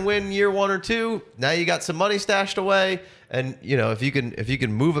in there and win year 1 or 2, now you got some money stashed away, and if you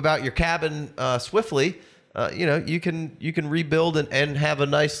can move about your cabin swiftly, you can rebuild and have a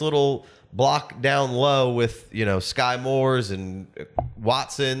nice little block down low with Sky Moores and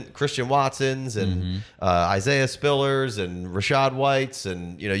Christian Watsons and Isaiah Spillers and Rashad Whites,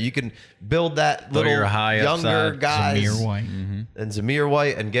 and you can build that little younger guys, Zamir White. and Zamir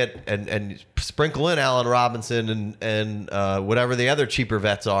White, and get and sprinkle in Allen Robinson and whatever the other cheaper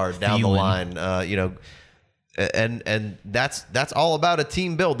vets are down the line. And that's all about a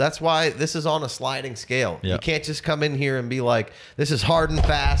team build. That's why this is on a sliding scale. You can't just come in here and be like, this is hard and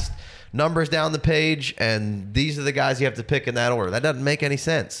fast, numbers down the page, and these are the guys you have to pick in that order. That doesn't make any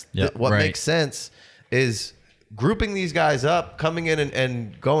sense. What makes sense is grouping these guys up, coming in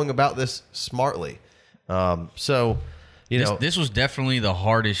and going about this smartly. This was definitely the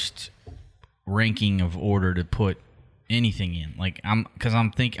hardest ranking of order to put anything in. I'm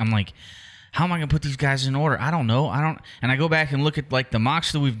like, how am I going to put these guys in order? I don't know. And I go back and look at the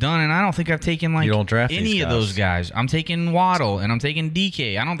mocks that we've done, and I don't think I've taken you don't draft any of those guys. I'm taking Waddle, and I'm taking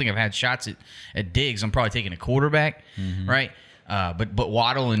DK. I don't think I've had shots at Diggs. I'm probably taking a quarterback, right? But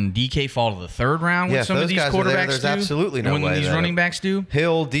Waddle and DK fall to the 3rd round with some of these quarterbacks there's absolutely no way. When these running backs do.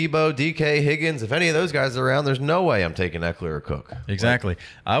 Hill, Debo, DK, Higgins, if any of those guys are around, there's no way I'm taking Eckler or Cook. Exactly.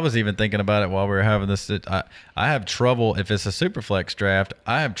 I was even thinking about it while we were having this. I have trouble, if it's a super flex draft,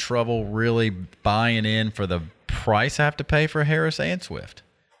 I have trouble really buying in for the price I have to pay for Harris and Swift.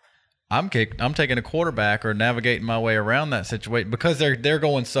 I'm taking a quarterback or navigating my way around that situation because they're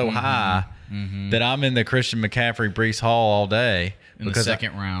going so high that I'm in the Christian McCaffrey, Breece Hall all day in the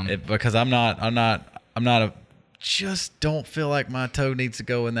 2nd round. Because just don't feel like my toe needs to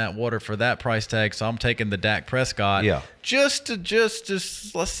go in that water for that price tag. So I'm taking the Dak Prescott just to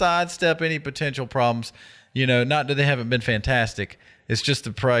sidestep any potential problems. Not that they haven't been fantastic. It's just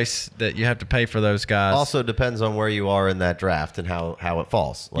the price that you have to pay for those guys. Also depends on where you are in that draft and how it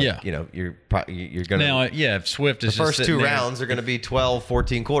falls. You're going to now. If Swift is the first 2 rounds are going to be 12,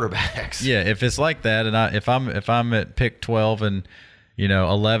 14 quarterbacks. Yeah, if it's like that, and if I'm at pick 12 and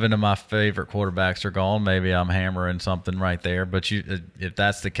 11 of my favorite quarterbacks are gone, maybe I'm hammering something right there. But if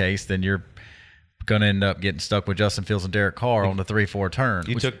that's the case, then you're going to end up getting stuck with Justin Fields and Derek Carr on the 3-4 turn.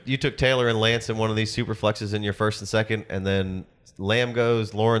 You took Taylor and Lance in one of these super flexes in your 1st and 2nd, and then Lamb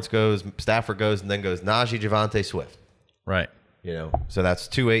goes, Lawrence goes, Stafford goes, and then goes Najee, Javonte, Swift. Right. So that's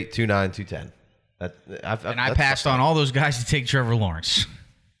 2-8, 2-9, 2-10. I passed on all those guys to take Trevor Lawrence.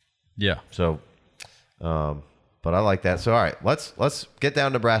 Yeah. So, but I like that. So, all right, let's get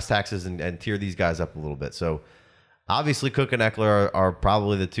down to brass taxes and tier these guys up a little bit. So, obviously, Cook and Eckler are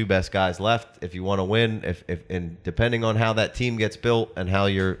probably the 2 best guys left if you want to win. And depending on how that team gets built and how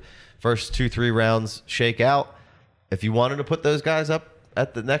your first 2-3 rounds shake out, if you wanted to put those guys up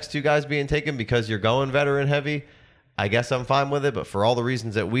at the next 2 guys being taken because you're going veteran heavy, I guess I'm fine with it. But for all the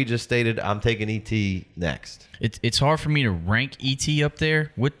reasons that we just stated, I'm taking ET next. It's hard for me to rank ET up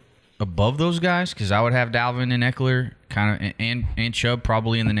there above those guys because I would have Dalvin and Eckler and Chubb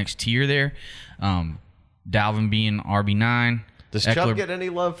probably in the next tier there. Dalvin being RB9. Does Chubb get any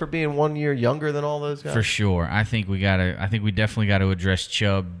love for being 1 year younger than all those guys? For sure. I think we definitely got to address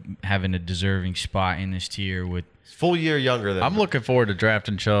Chubb having a deserving spot in this tier with full year younger than. I'm looking forward to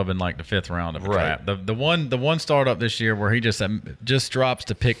drafting Chubb in the 5th round of a draft. The one startup this year where he just drops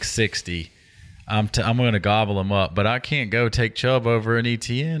to pick 60. I'm going to gobble him up, but I can't go take Chubb over an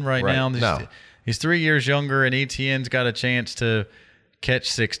ETN right now. No. He's 3 years younger, and ETN's got a chance to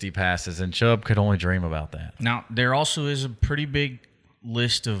catch 60 passes, and Chubb could only dream about that. Now, there also is a pretty big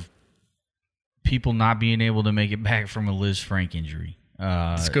list of people not being able to make it back from a Liz Frank injury.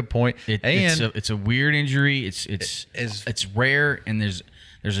 That's a good point. It's a weird injury. It's rare, and there's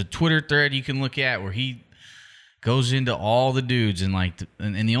a Twitter thread you can look at where he goes into all the dudes and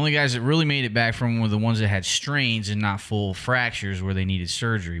the only guys that really made it back from were the ones that had strains and not full fractures where they needed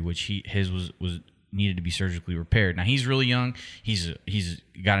surgery, which his was needed to be surgically repaired. Now he's really young. He's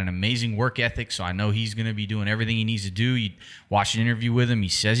got an amazing work ethic, so I know he's going to be doing everything he needs to do. You watch an interview with him. He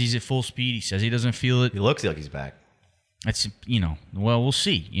says he's at full speed. He says he doesn't feel it. He looks like he's back. That's well, we'll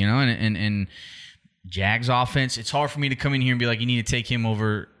see. And Jags offense. It's hard for me to come in here and be like, you need to take him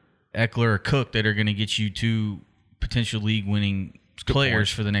over Eckler or Cook that are going to get you 2 potential league-winning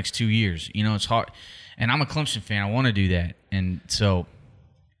players for the next 2 years. It's hard. And I'm a Clemson fan. I want to do that. And so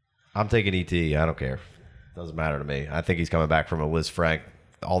I'm taking ET. I don't care. Doesn't matter to me. I think he's coming back from a Liz Frank.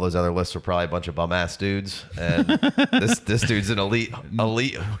 All those other lists are probably a bunch of bum ass dudes, and this dude's an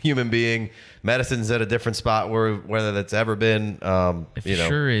elite human being. Medicine's at a different spot whether that's ever been.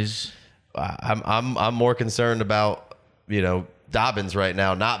 Sure is. I'm more concerned about Dobbins right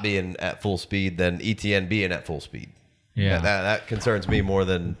now not being at full speed than ETN being at full speed. Yeah, that concerns me more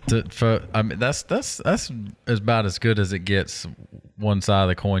than. That's about as good as it gets. One side of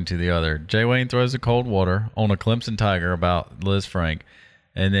the coin to the other. Jay Wayne throws a cold water on a Clemson Tiger about Liz Frank,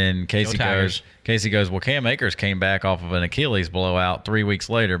 and then Casey goes. Well, Cam Akers came back off of an Achilles blowout 3 weeks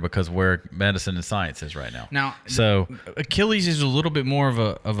later because where medicine and science is right now. Now, so Achilles is a little bit more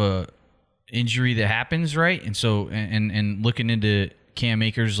of a injury that happens, right? And so, and looking into Cam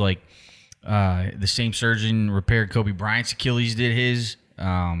Akers, like the same surgeon repaired Kobe Bryant's Achilles, did his.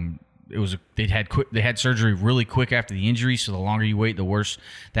 They had surgery really quick after the injury, so the longer you wait, the worse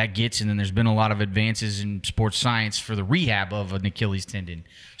that gets. And then there's been a lot of advances in sports science for the rehab of an Achilles tendon.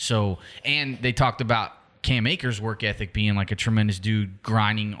 So, and they talked about Cam Akers' work ethic being like a tremendous dude,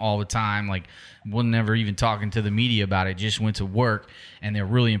 grinding all the time, like wasn't ever even talking to the media about it, just went to work, and they're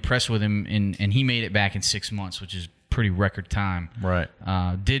really impressed with him. And he made it back in 6 months, which is pretty record time. Right.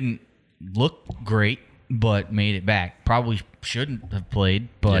 Didn't look great, but made it back. Probably shouldn't have played,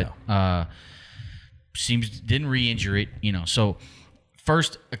 but didn't re-injure it. So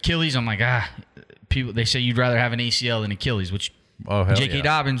first Achilles, I'm like, people, they say you'd rather have an ACL than Achilles, which J.K.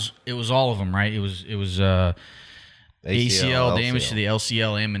 Dobbins, it was all of them, right? It was ACL damage to the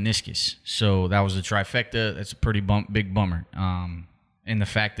LCL and meniscus. So that was a trifecta. That's a pretty big bummer. And the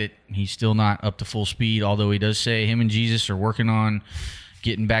fact that he's still not up to full speed, although he does say him and Jesus are working on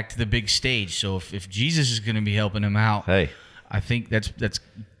getting back to the big stage. So if Jesus is going to be helping him out, I think that's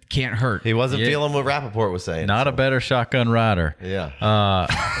can't hurt. He wasn't feeling what Rappaport was saying. Not a better shotgun rider. Yeah.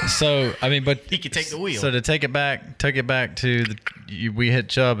 So I mean, but he could take the wheel. So to take it back to we hit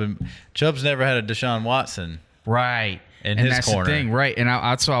Chubb, and Chubb's never had a Deshaun Watson, right? In his that's corner, the thing, right? And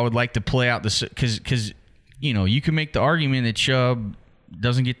that's why I would like to play out this because you can make the argument that Chubb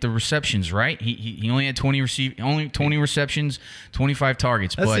doesn't get the receptions, right? He only had 20 receptions, 25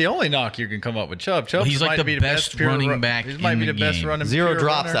 targets. That's the only knock you can come up with Chubb. He's like the best running back. He might be the best running. Zero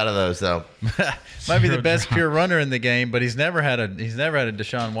drops out of those though. Might be the best pure runner in the game, but he's never had a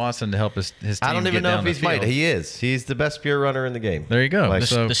Deshaun Watson to help his team. I don't even know if he's might. He is. He's the best pure runner in the game. There you go.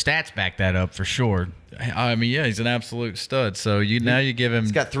 The stats back that up for sure. I mean, yeah, he's an absolute stud. So now you give him.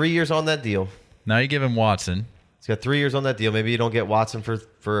 He's got 3 years on that deal. Now you give him Watson. He's got 3 years on that deal. Maybe you don't get Watson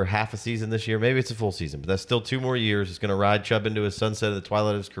for half a season this year. Maybe it's a full season, but that's still 2 more years. It's going to ride Chubb into his sunset of the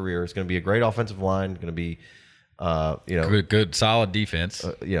twilight of his career. It's going to be a great offensive line. Going to be, good, solid defense.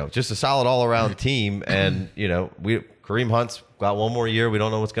 Just a solid all around team. And Kareem Hunt's got 1 more year. We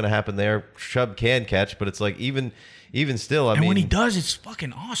don't know what's going to happen there. Chubb can catch, but it's like even still. I mean, when he does, it's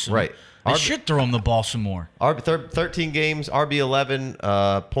fucking awesome. Right. They should throw him the ball some more. 13 games, RB 11,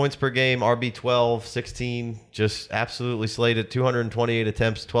 points per game, RB 12, 16, just absolutely slated. 228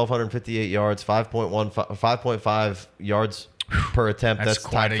 attempts, 1,258 yards, 5.5 yards per attempt. That's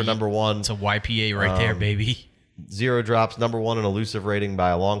tied for number 1. It's a YPA right there, baby. 0 drops, number 1 in elusive rating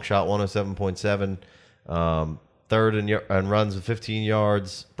by a long shot, 107.7. Third in runs with 15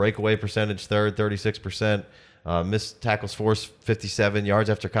 yards, breakaway percentage third, 36%. Missed tackles force 57,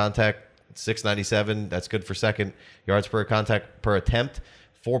 yards after contact 697. That's good for second. Yards per contact per attempt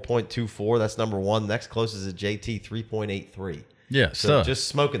 4.24. That's number 1. Next closest is JT 3.83. Yeah, so just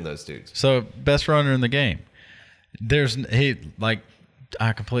smoking those dudes. So best runner in the game.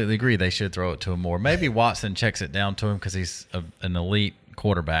 I completely agree. They should throw it to him more. Maybe Watson checks it down to him because he's an elite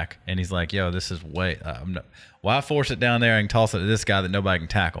quarterback, and he's like, "Yo, this is way. Why force it down there and toss it to this guy that nobody can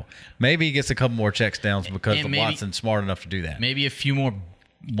tackle?" Maybe he gets a couple more checks downs because Watson's smart enough to do that. Maybe a few more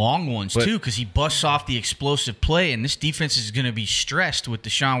long ones too, because he busts off the explosive play, and this defense is going to be stressed with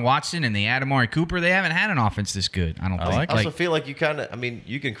Deshaun Watson and they add Amari Cooper. They haven't had an offense this good. I also feel like you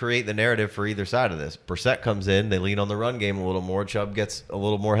can create the narrative for either side of this. Brissett comes in, they lean on the run game a little more. Chubb gets a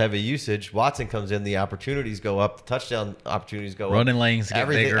little more heavy usage. Watson comes in, the opportunities go up, the touchdown opportunities go up. Running lanes get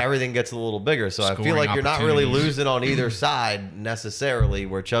bigger. Everything gets a little bigger. So I feel like you're not really losing on either side necessarily,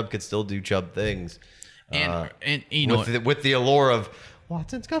 where Chubb could still do Chubb things. With the allure of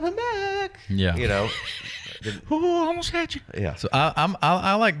Watson's coming back. Yeah. Almost had you. Yeah. So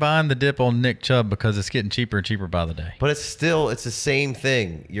I like buying the dip on Nick Chubb because it's getting cheaper and cheaper by the day. But it's the same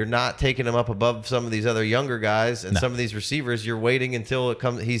thing. You're not taking him up above some of these other younger guys and some of these receivers. You're waiting until it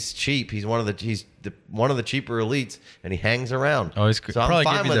comes. He's cheap. He's one of the cheaper elites, and he hangs around. Oh, he's so I'm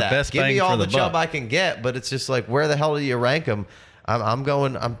fine with that. Give me all the Chubb I can get, but it's just like, where the hell do you rank him? I'm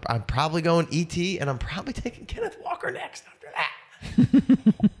going. I'm probably going ET, and I'm probably taking Kenneth Walker next after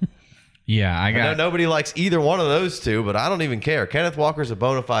that. Yeah, I know nobody likes either one of those two, but I don't even care. Kenneth Walker's a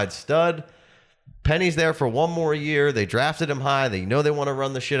bona fide stud. Penny's there for one more year. They drafted him high. They know they want to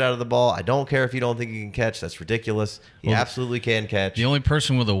run the shit out of the ball. I don't care if you don't think he can catch. That's ridiculous. He absolutely can catch. The only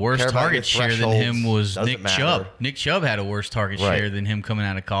person with a worse target share than him was Nick Chubb. Nick Chubb had a worse target share than him coming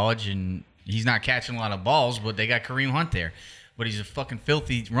out of college, and he's not catching a lot of balls, but they got Kareem Hunt there. But he's a fucking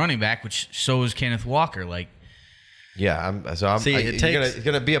filthy running back, which so is Kenneth Walker. Like, yeah, it's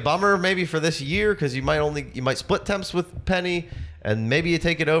gonna be a bummer maybe for this year because you might split temps with Penny and maybe you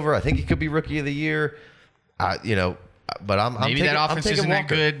take it over. I think he could be rookie of the year. But maybe that offense isn't that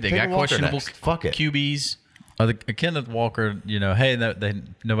good. They got questionable QBs. Kenneth Walker, hey,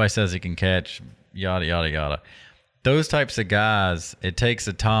 nobody says he can catch. Yada yada yada. Those types of guys, it takes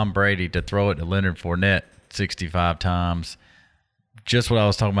a Tom Brady to throw it to Leonard Fournette 65 times. Just what I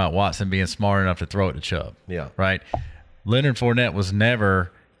was talking about, Watson being smart enough to throw it to Chubb. Yeah. Right? Leonard Fournette was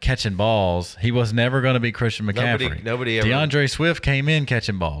never catching balls. He was never going to be Christian McCaffrey. Nobody ever. DeAndre Swift came in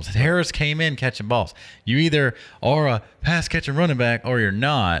catching balls. Harris came in catching balls. You either are a pass-catching running back or you're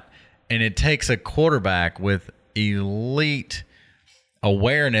not, and it takes a quarterback with elite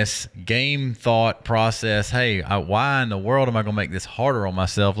awareness, game thought process. Hey, why in the world am I going to make this harder on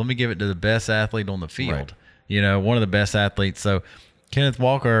myself? Let me give it to the best athlete on the field. Right. One of the best athletes. So Kenneth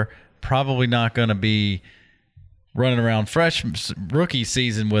Walker probably not going to be running around rookie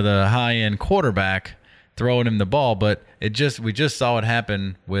season with a high-end quarterback throwing him the ball, but we just saw it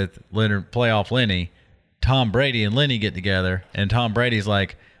happen with playoff Lenny. Tom Brady and Lenny get together, and Tom Brady's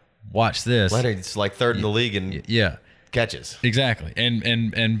like, watch this. Leonard's like third in the league in catches. Exactly.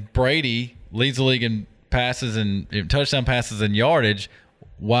 And Brady leads the league in passes and touchdown passes and yardage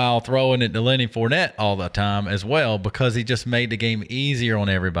while throwing it to Lenny Fournette all the time as well because he just made the game easier on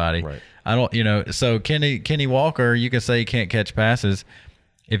everybody. Right. So Kenny Walker, you can say he can't catch passes.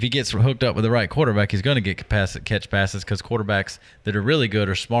 If he gets hooked up with the right quarterback, he's going to catch passes because quarterbacks that are really good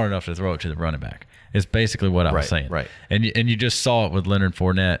are smart enough to throw it to the running back. It's basically what I was saying. Right. And you just saw it with Leonard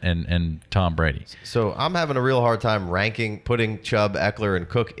Fournette and Tom Brady. So I'm having a real hard time putting Chubb, Eckler, and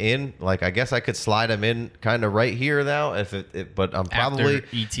Cook in. Like, I guess I could slide them in kind of right here now. But I'm probably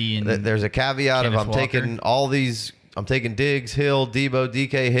after ET and there's a caveat Kenneth of Walker. Taking all these. I'm taking Diggs, Hill, Debo,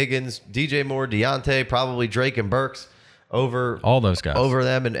 DK, Higgins, DJ Moore, Deontay, probably Drake and Burks over all those guys, over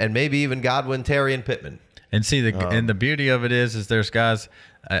them, and maybe even Godwin, Terry, and Pittman. And see and the beauty of it is there's guys.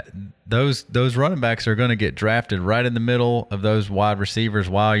 Those running backs are going to get drafted right in the middle of those wide receivers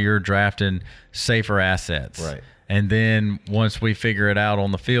while you're drafting safer assets. Right. And then once we figure it out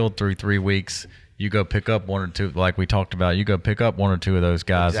on the field through 3 weeks, you go pick up one or two, like we talked about. You go pick up one or two of those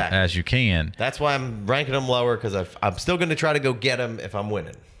guys as you can. That's why I'm ranking them lower because I'm still going to try to go get them if I'm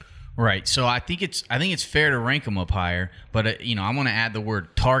winning. Right. So I think it's fair to rank them up higher, but I want to add the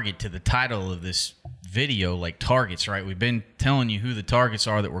word target to the title of this video, like targets, right? We've been telling you who the targets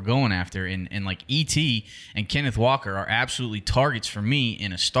are that we're going after, and like ET and Kenneth Walker are absolutely targets for me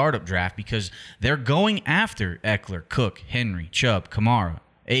in a startup draft because they're going after Eckler, Cook, Henry, Chubb, Kamara,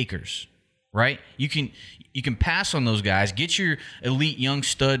 Akers, right? You can pass on those guys, get your elite young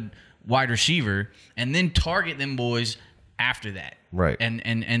stud wide receiver, and then target them boys after that. Right.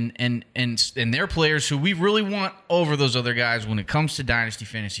 And they're players who we really want over those other guys when it comes to Dynasty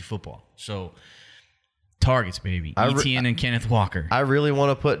Fantasy Football. So targets, baby. ETN and Kenneth Walker. I really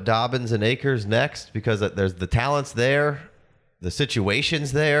want to put Dobbins and Akers next because there's the talent's there, the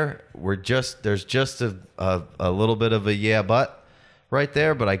situation's there. There's just a little bit of a but right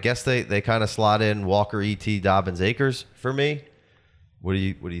there, but I guess they kind of slot in Walker, ET, Dobbins, Akers for me. What do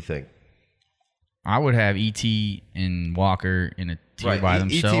you think? I would have ET and Walker in a tier by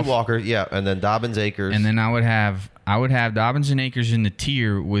themselves. ET, Walker, yeah, and then Dobbins, Akers, and then I would have Dobbins and Akers in the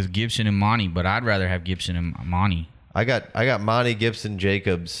tier with Gibson and Monty, but I'd rather have Gibson and Monty. I got Monty, Gibson,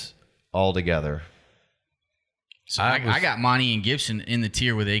 Jacobs all together. So I got Monty and Gibson in the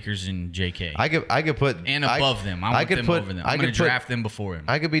tier with Akers and JK. I could put and above them. I want them over them. I'm going to draft them before him.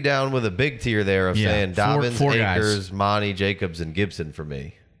 I could be down with a big tier there of saying Dobbins, Akers, Monty, Jacobs, and Gibson for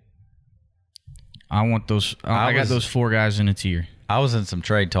me. I want those. I got those four guys in a tier. I was in some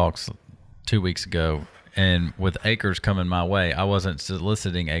trade talks 2 weeks ago, and with Akers coming my way, I wasn't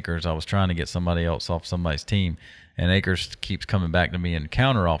soliciting Akers. I was trying to get somebody else off somebody's team, and Akers keeps coming back to me in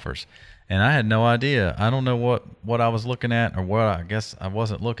counter offers. And I had no idea. I don't know what I was looking at or what I guess I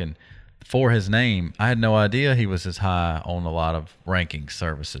wasn't looking for his name. I had no idea he was as high on a lot of ranking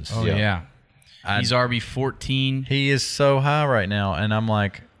services. Oh, yeah. He's RB 14. He is so high right now, and I'm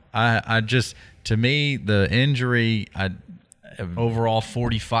like, I just – to me, the injury, overall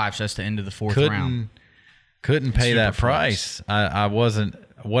 45. So that's the end of the fourth round. Couldn't pay that Superflex. price. I wasn't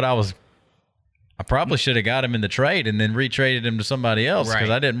what I was. I probably should have got him in the trade and then retraded him to somebody else because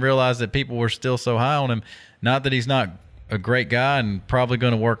Right. I didn't realize that people were still so high on him. Not that he's not a great guy and probably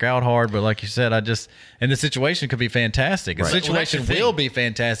going to work out hard, but like you said, and the situation could be fantastic. The Right. situation Well, that's the will thing. be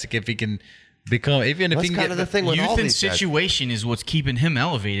fantastic if he can become, even if That's he can kind get of the thing with all Youth and these guys. situation is what's keeping him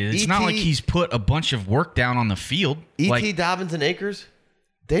elevated. It's not like he's put a bunch of work down on the field. E.T. Dobbins and Akers,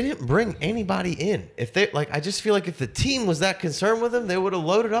 they didn't bring anybody in. If they I just feel like if the team was that concerned with him, they would have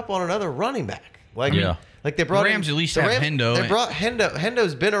loaded up on another running back. Like, Yeah. like they brought The Rams in, at least the have Rams, Hendo. They brought Hendo.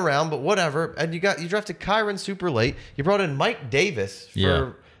 Hendo's been around, but whatever. And you drafted Kyron super late. You brought in Mike Davis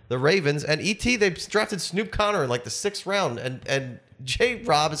for the Ravens, and E.T. they drafted Snoop Connor in like the 6th round, and J.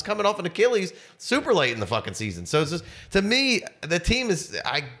 Rob is coming off an Achilles super late in the fucking season. So it's just, to me, the team is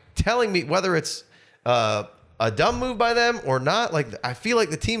telling me whether it's a dumb move by them or not. Like, I feel like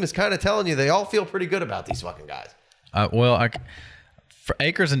the team is kind of telling you they all feel pretty good about these fucking guys. For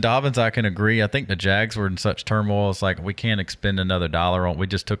Akers and Dobbins, I can agree. I think the Jags were in such turmoil. It's like we can't expend another dollar on. We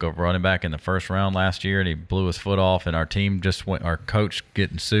just took a running back in the 1st round last year, and he blew his foot off, and our team just went. Our coach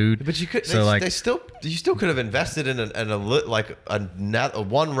getting sued. But you could, So you still could have invested in a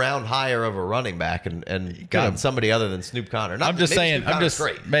 1 round higher of a running back and gotten somebody other than Snoop Connor. I'm just saying.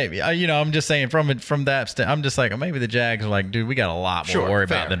 Maybe I'm just saying from that. I'm just like maybe the Jags are like, dude, we got a lot more to worry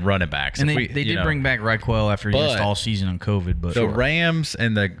about than running backs. And If they did bring back Raquel after he missed all season on COVID. But the Rams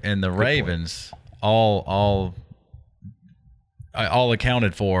and the Ravens all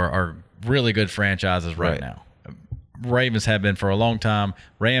accounted for are really good franchises right now. Ravens have been for a long time.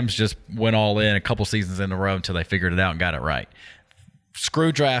 Rams just went all in a couple seasons in a row until they figured it out and got it right.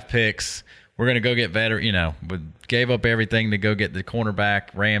 Screw draft picks. We're going to go get veteran. We gave up everything to go get the cornerback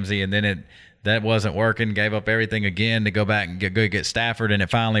Ramsey, and then that wasn't working. Gave up everything again to go back and go get Stafford, and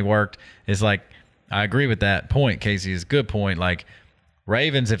it finally worked. It's like I agree with that point. Casey is a good point. Like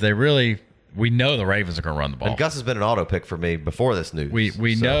Ravens, if they really. We know the Ravens are going to run the ball. And Gus has been an auto pick for me before this news.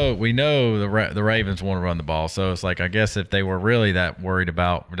 We know the Ravens want to run the ball. So it's like I guess if they were really that worried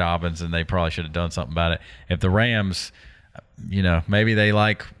about Dobbins, and they probably should have done something about it. If the Rams, maybe they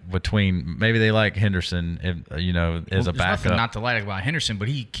like Henderson, as a there's backup. nothing not to like about Henderson, but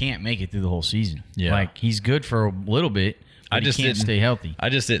he can't make it through the whole season. Yeah. Like he's good for a little bit. But he can't stay healthy. I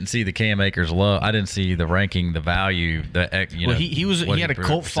just didn't see the Cam Akers love. I didn't see the ranking, the value, he had a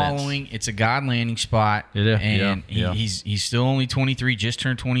cult following. It's a God landing spot. He's still only 23, just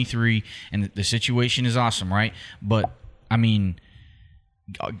turned 23, and the situation is awesome, right? But I mean,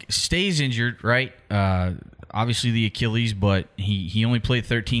 stays injured, right? Obviously the Achilles, but he only played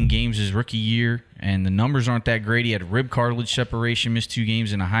 13 games his rookie year, and the numbers aren't that great. He had a rib cartilage separation, missed 2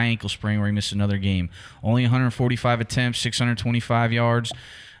 games, and a high ankle sprain where he missed another game. Only 145 attempts, 625 yards,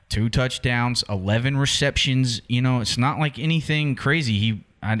 2 touchdowns, 11 receptions. It's not like anything crazy.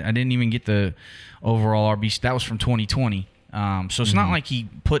 I didn't even get the overall RB. That was from 2020. So it's not like he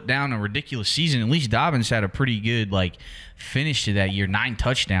put down a ridiculous season. At least Dobbins had a pretty good finish to that year. 9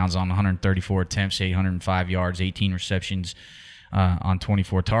 touchdowns on 134 attempts, 805 yards, 18 receptions on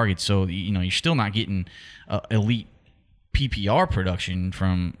 24 targets. So you're still not getting elite PPR production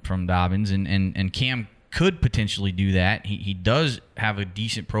from Dobbins, and Cam could potentially do that. He does have a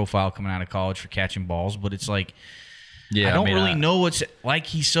decent profile coming out of college for catching balls, but it's like. Yeah, I don't really know what's like.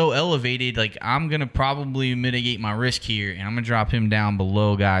 He's so elevated. Like, I'm going to probably mitigate my risk here, and I'm going to drop him down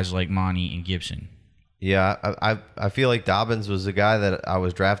below guys like Monty and Gibson. Yeah, I feel like Dobbins was the guy that I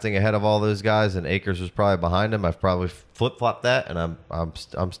was drafting ahead of all those guys, and Akers was probably behind him. I've probably flip-flopped that, and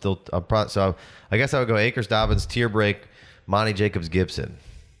so I guess I would go Akers, Dobbins, tier break, Monty, Jacobs, Gibson.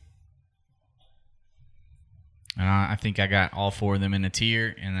 And I think I got all 4 of them in a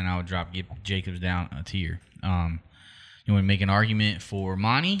tier, and then I would drop Jacobs down a tier. You want to make an argument for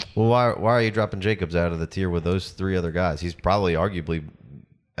Monty? Well, why are you dropping Jacobs out of the tier with those 3 other guys? He's probably arguably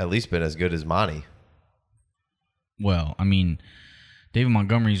at least been as good as Monty. Well, I mean, David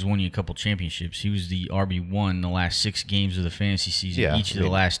Montgomery's won you a couple championships. He was the RB1 the last 6 games of the fantasy season, each of the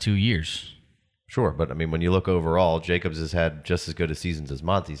last 2 years. Sure, but I mean, when you look overall, Jacobs has had just as good a seasons as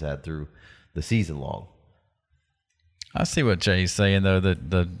Monty's had through the season long. I see what Jay's saying though.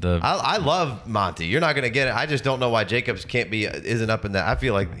 I love Monty. You're not going to get it. I just don't know why Jacobs isn't up in that. I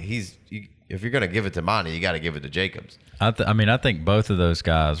feel like if you're going to give it to Monty, you got to give it to Jacobs. I mean, I think both of those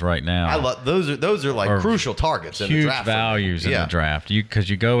guys right now. I love those are like crucial targets in the draft. Huge values in the draft. Because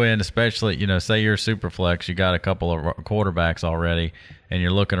you go in, especially say you're a super flex, you got a couple of quarterbacks already, and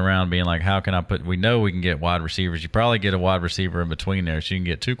you're looking around being like, how can I put? We know we can get wide receivers. You probably get a wide receiver in between there, so you can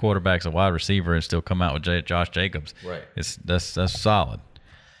get 2 quarterbacks, a wide receiver, and still come out with Josh Jacobs. Right. That's solid.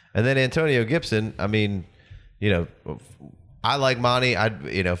 And then Antonio Gibson. I mean, I like Monty.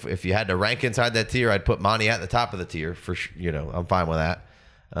 If you had to rank inside that tier, I'd put Monty at the top of the tier for I'm fine with that.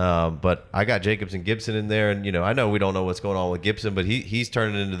 But I got Jacobs and Gibson in there, and I know we don't know what's going on with Gibson, but he's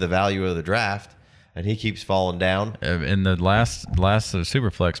turning into the value of the draft, and he keeps falling down. In the last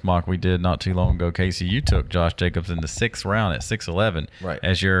Superflex mock we did not too long ago, Casey, you took Josh Jacobs in the 6th round at 6'11", right,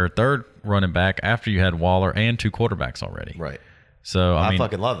 as your 3rd running back after you had Waller and 2 quarterbacks already. Right. So I mean,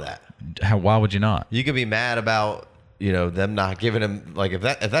 fucking love that. Why would you not? You could be mad about them not giving him, like, if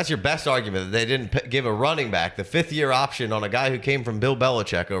that's your best argument, that they didn't give a running back the 5th-year option on a guy who came from Bill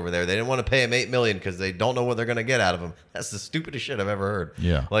Belichick over there. They didn't want to pay him $8 million because they don't know what they're going to get out of him. That's the stupidest shit I've ever heard.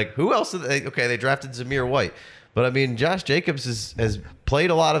 Yeah. Like, who else did they? Okay, they drafted Zamir White, but I mean, Josh Jacobs has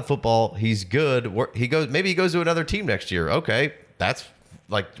played a lot of football. He's good. Maybe he goes to another team next year. Okay, that's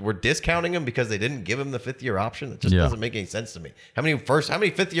like, we're discounting him because they didn't give him the 5th-year option. It just doesn't make any sense to me. How many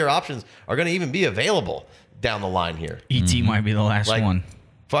 5th-year options are going to even be available down the line here? ET might be the last one.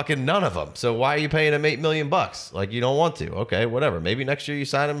 Fucking none of them. So why are you paying him $8 million? Like, you don't want to. Okay, whatever. Maybe next year you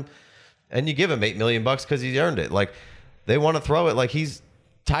sign him and you give him $8 million because he's earned it. Like, they want to throw it like he's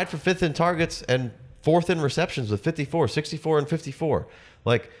tied for 5th in targets and 4th in receptions with 54, 64, and 54.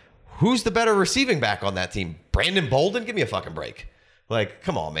 Like, who's the better receiving back on that team? Brandon Bolden? Give me a fucking break. Like,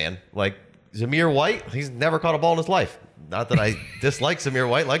 come on, man. Like, Zamir White, he's never caught a ball in his life. Not that I dislike Zamir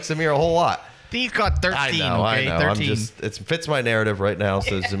White. Like Zamir a whole lot. He caught 13. I know. Okay, 13. It fits my narrative right now,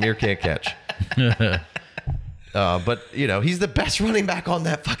 so Zamir can't catch. But he's the best running back on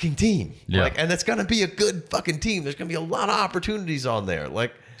that fucking team. Yeah. Like, and it's gonna be a good fucking team. There's gonna be a lot of opportunities on there.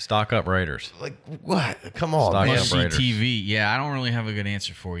 Like, stock up Raiders. Like, what? Come on, Stock man. up Raiders. TV. Yeah, I don't really have a good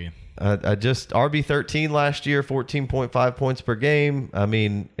answer for you. I just RB13 last year, 14.5 points per game. I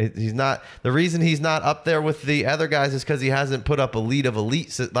mean, he's not. The reason he's not up there with the other guys is because he hasn't put up elite of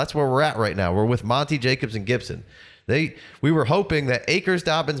elites. That's where we're at right now. We're with Monty, Jacobs, and Gibson. We were hoping that Akers,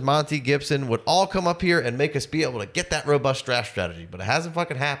 Dobbins, Monty, Gibson would all come up here and make us be able to get that robust draft strategy, but it hasn't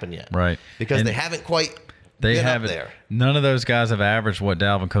fucking happened yet. Right. Because they haven't quite. They haven't. There. None of those guys have averaged what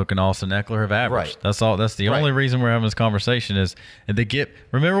Dalvin Cook and Austin Eckler have averaged. Right. That's all. That's the only reason we're having this conversation is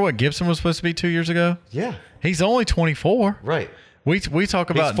remember what Gibson was supposed to be 2 years ago? Yeah. He's only 24. Right. We talk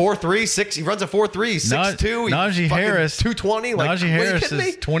about 4'3", 6. He runs a 4'3", 6'2". Najee Harris 220. Like, Najee Harris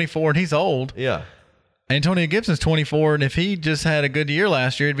is 24 and he's old. Yeah. Antonio Gibson's 24, and if he just had a good year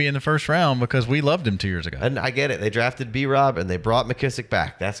last year, he'd be in the 1st round because we loved him 2 years ago. And I get it. They drafted B-Rob, and they brought McKissick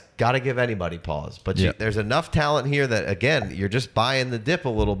back. That's got to give anybody pause. But there's enough talent here that, again, you're just buying the dip a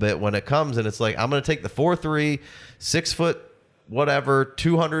little bit when it comes, and it's like, I'm going to take the 4'3", 6 foot, whatever,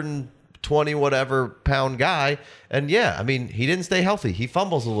 220 whatever pound guy. And, yeah, I mean, he didn't stay healthy. He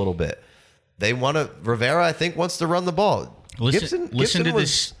fumbles a little bit. Rivera, I think, wants to run the ball. Listen to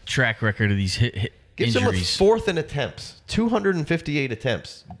this track record of these Gibson was injuries. 4th in attempts, 258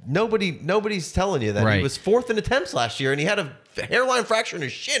 attempts. Nobody's telling you that he was 4th in attempts last year, and he had a hairline fracture in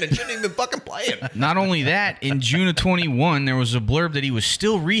his shin and shouldn't even been fucking playing. Not only that, in June of 21, there was a blurb that he was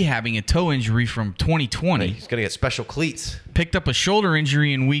still rehabbing a toe injury from 2020. He's gonna get special cleats. Picked up a shoulder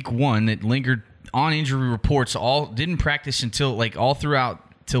injury in week 1 that lingered on injury reports. Didn't practice until all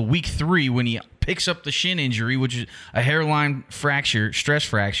throughout till week 3 when he picks up the shin injury, which is a hairline fracture, stress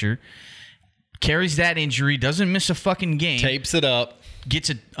fracture. Carries that injury, doesn't miss a fucking game. Tapes it up.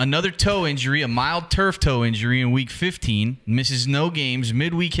 Gets another toe injury, a mild turf toe injury in week 15. Misses no games.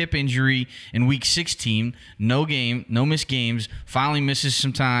 Midweek hip injury in week 16. No missed games. Finally misses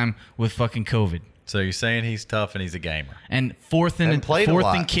some time with fucking COVID. So you're saying he's tough and he's a gamer. And fourth in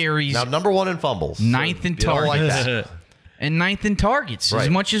carries. Now number 1 in fumbles. 9th in targets. Like that. And 9th in targets. Right. As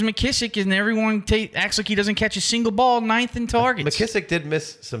much as McKissick and everyone acts like he doesn't catch a single ball, 9th in targets. McKissick did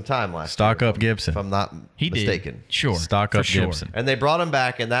miss some time last year. Stock up Gibson. If I'm not mistaken. Did. Sure. Stock up Gibson. And they brought him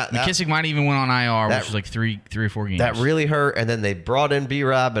back, and that McKissick might even went on IR, which was like three or four games. That really hurt. And then they brought in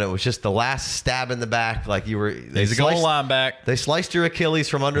B-Rob, and it was just the last stab in the back. Like he's a goal line back. They sliced your Achilles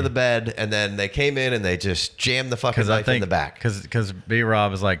from under the bed, and then they came in and they just jammed the fucking knife in the back. Because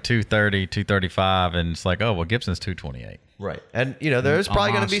B-Rob is like 230, 235, and it's like, oh, well, Gibson's 228. Right. And, there's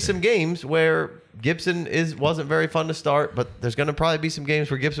probably going to be some games where Gibson wasn't very fun to start, but there's going to probably be some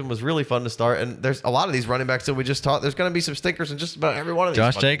games where Gibson was really fun to start. And there's a lot of these running backs that we just taught. There's going to be some stinkers in just about every one of these.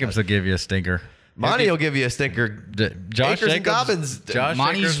 Josh Jacobs will give you a stinker. Monty will give you a stinker. Josh Akers Jacobs, and Dobbins.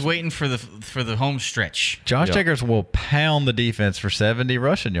 Monty's waiting for the home stretch. Josh Jacobs will pound the defense for 70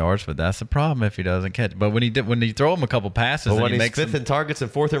 rushing yards, but that's the problem if he doesn't catch. But when you throw him a couple passes, But when and he he's makes fifth in targets and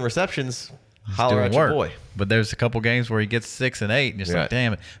fourth in receptions, holler at doing your work. boy. But there's a couple games where he gets 6 and 8, and just like,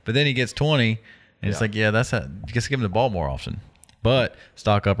 damn it. But then he gets 20, and it's like, just give him the ball more often. But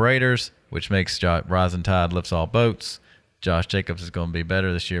stock up Raiders, which makes rising tide lifts all boats. Josh Jacobs is going to be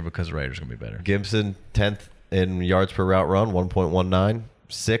better this year because the Raiders are going to be better. Gibson, 10th in yards per route run, 1.19.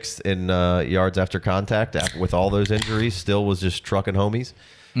 6th in yards after contact. With all those injuries, still was just trucking homies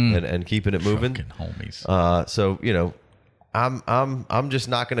and keeping it moving. Trucking homies. So I'm just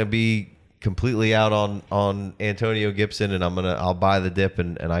not going to be completely out on Antonio Gibson, and I'll buy the dip,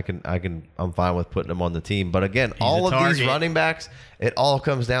 and I'm fine with putting him on the team. But again, all of these running backs, it all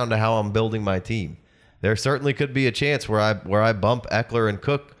comes down to how I'm building my team. There certainly could be a chance where I bump Eckler and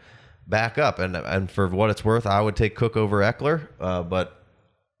Cook back up, and for what it's worth, I would take Cook over Eckler. But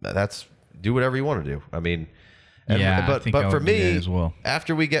that's do whatever you want to do. I mean, but for me, as well.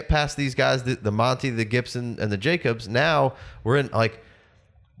 After we get past these guys, the Monty, the Gibson, and the Jacobs, now we're in like,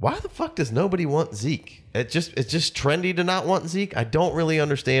 why the fuck does nobody want Zeke? It's just trendy to not want Zeke. I don't really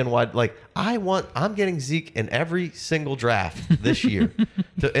understand why. Like, I'm getting Zeke in every single draft this year,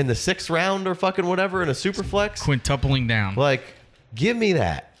 in the 6th round or fucking whatever, in a super flex, quintupling down. Like, give me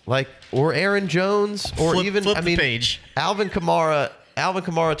that. Like, or Aaron Jones, or flip the page. Alvin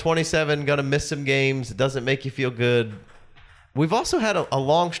Kamara, 27, gonna miss some games. It doesn't make you feel good. We've also had a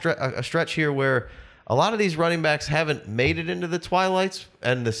long stretch here where a lot of these running backs haven't made it into the twilights,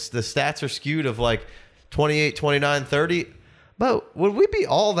 and the stats are skewed of like 28, 29, 30. But would we be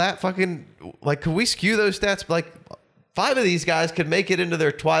all that fucking, like, could we skew those stats? Like, 5 of these guys could make it into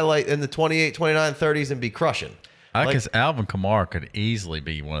their twilight in the 28, 29, 30s and be crushing. Because Alvin Kamara could easily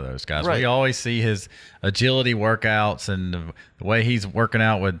be one of those guys. Right. We always see his agility workouts and the way he's working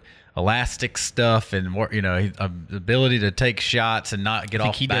out with elastic stuff and his ability to take shots and not get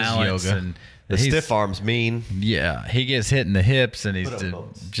off balance. Does yoga. And The stiff arm's mean. Yeah, he gets hit in the hips and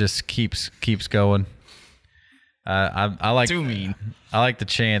just keeps going. I like too mean. I like the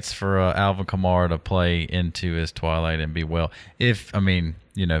chance for Alvin Kamara to play into his twilight and be well. If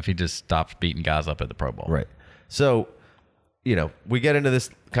he just stops beating guys up at the Pro Bowl. Right. So, we get into this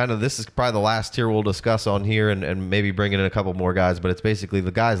this is probably the last tier we'll discuss on here, and maybe bring in a couple more guys, but it's basically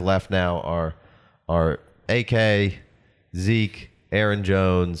the guys left now are AK, Zeke, Aaron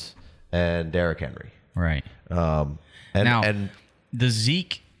Jones, and Derrick Henry. Right. And the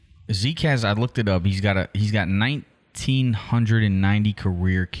Zeke has, I looked it up, he's got 1,990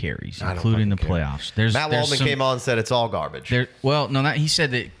 career carries, including the playoffs. Matt Waldman came on and said it's all garbage. He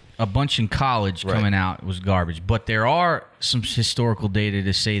said that a bunch in college coming out was garbage. But there are some historical data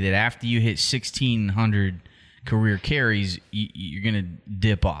to say that after you hit 1,600 career carries, you're going to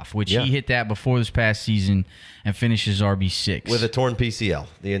dip off, which he hit that before this past season and finishes RB6. With a torn PCL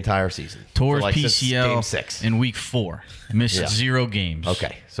the entire season. Tore his PCL game 6. in week 4. Missed 0 games.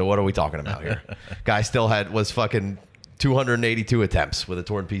 Okay, so what are we talking about here? Guy still was fucking 282 attempts with a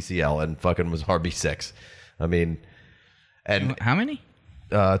torn PCL and fucking was RB6. I mean, and how many?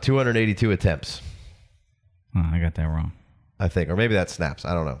 282 attempts. Oh, I got that wrong. I think, or maybe that's snaps.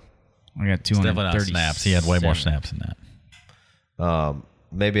 I don't know. I got 230 snaps. He had way more snaps than that.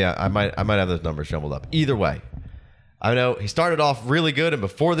 Maybe I might have those numbers jumbled up. Either way, I know he started off really good, and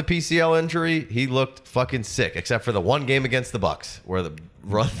before the PCL injury, he looked fucking sick. Except for the one game against the Bucs, where the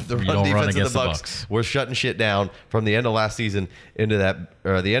run defense of the Bucs was shutting shit down from the end of last season into that,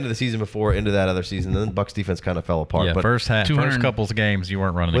 or the end of the season before into that other season. Then the Bucs defense kind of fell apart. Yeah, but first couple of games you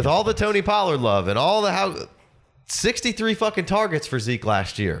weren't running with all the Tony Pollard love and all the 63 fucking targets for Zeke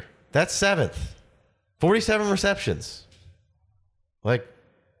last year. That's 7th. 47 receptions. Like,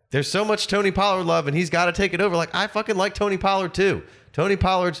 there's so much Tony Pollard love, and he's got to take it over. Like, I fucking like Tony Pollard too. Tony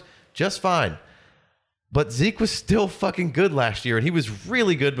Pollard's just fine. But Zeke was still fucking good last year, and he was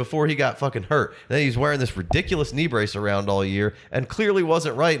really good before he got fucking hurt. And then he was wearing this ridiculous knee brace around all year and clearly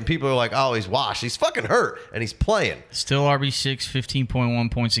wasn't right. And people are like, oh, he's washed. He's fucking hurt, and he's playing. Still RB6,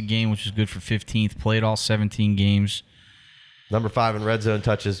 15.1 points a game, which is good for 15th. Played all 17 games. Number 5 in red zone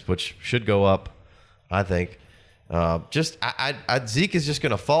touches, which should go up, I think. Zeke is just going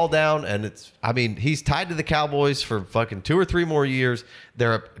to fall down, and he's tied to the Cowboys for fucking 2 or 3 more years.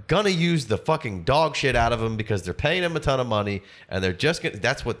 They're going to use the fucking dog shit out of him because they're paying him a ton of money, and they're just going to,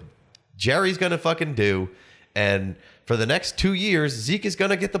 that's what Jerry's going to fucking do. And for the next 2 years, Zeke is going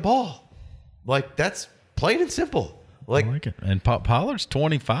to get the ball. Like, that's plain and simple. Like, I like it. And Pollard's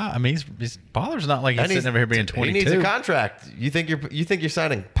 25. I mean, Pollard's not like he's sitting over here being 22. He needs a contract. You think you're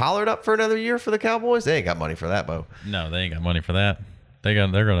signing Pollard up for another year for the Cowboys? They ain't got money for that, Bo. No, they ain't got money for that. They're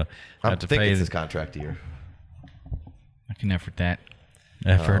gonna have to pay. It's his contract year. I can effort that.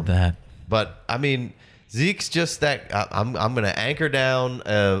 But I mean, Zeke's just that. I'm going to anchor down.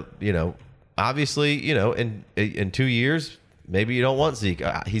 Obviously, in 2 years, maybe you don't want Zeke.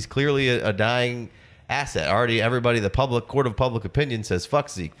 He's clearly a dying asset. Already, everybody, the court of public opinion says fuck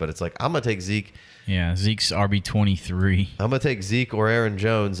Zeke. But it's like, I'm going to take Zeke. Yeah, Zeke's RB23. I'm going to take Zeke or Aaron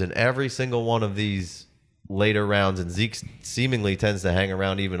Jones in every single one of these later rounds. And Zeke seemingly tends to hang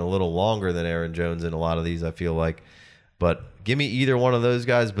around even a little longer than Aaron Jones in a lot of these, I feel like. But give me either one of those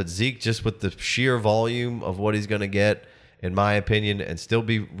guys. But Zeke, just with the sheer volume of what he's going to get, in my opinion, and still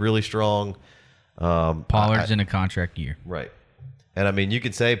be really strong. Pollard's in a contract year. Right. And, I mean, you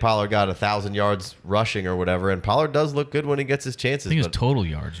could say Pollard got 1,000 yards rushing or whatever, and Pollard does look good when he gets his chances. I think it's total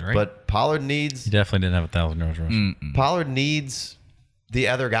yards, right? But Pollard needs... He definitely didn't have 1,000 yards rushing. Pollard needs the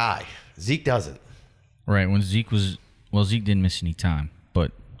other guy. Zeke doesn't. Right. When Zeke didn't miss any time,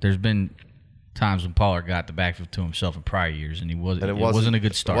 but there's been times when Pollard got the backfield to himself in prior years, and it wasn't a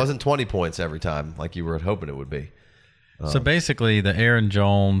good start. It wasn't 20 points every time like you were hoping it would be. So basically, the Aaron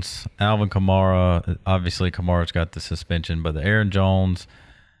Jones, Alvin Kamara, obviously Kamara's got the suspension, but the Aaron Jones,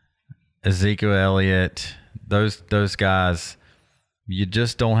 Ezekiel Elliott, those guys, you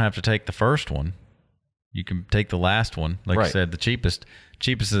just don't have to take the first one. You can take the last one. Like I said, the cheapest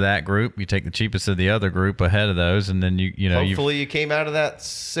of that group. You take the cheapest of the other group ahead of those, and then hopefully you came out of that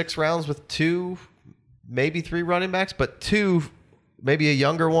 6 rounds with 2, maybe 3 running backs, but 2, maybe a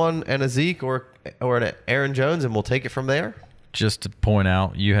younger one and a Zeke or an Aaron Jones, and we'll take it from there. Just to point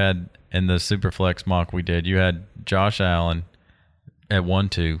out, you had in the Superflex mock we did, you had Josh Allen at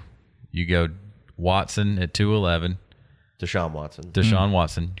 1-2. You go Watson at 2-11. Deshaun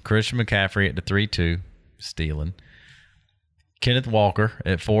Watson. Christian McCaffrey at the 3-2, stealing. Kenneth Walker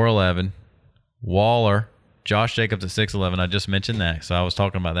at 4-11. Waller, Josh Jacobs at 6-11. I just mentioned that, so I was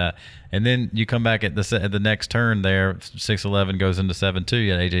talking about that. And then you come back at the next turn there, 6-11 goes into 7-2.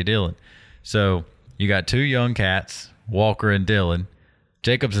 You got A.J. Dillon. So you got 2 young cats, Walker and Dillon.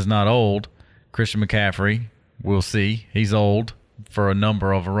 Jacobs is not old. Christian McCaffrey, we'll see. He's old for a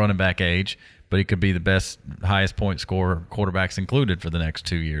number of a running back age, but he could be the best, highest point scorer, quarterbacks included for the next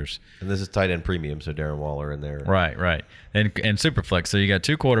 2 years. And this is tight end premium, so Darren Waller in there. Right. And Superflex. So you got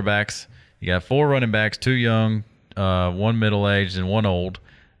 2 quarterbacks, you got 4 running backs, 2 young, 1 middle-aged, and 1 old.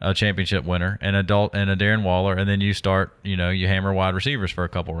 A championship winner, an adult, and a Darren Waller, and then you start, you hammer wide receivers for a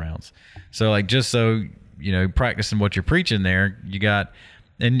couple rounds. So, just so, practicing what you're preaching there, you got,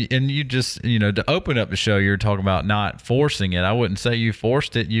 and you just, to open up the show, you're talking about not forcing it. I wouldn't say you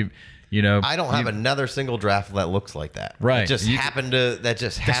forced it. I don't have another single draft that looks like that. Right. It just happened to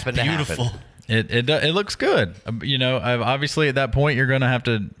beautiful. happen. It looks good. Obviously at that point, you're going to have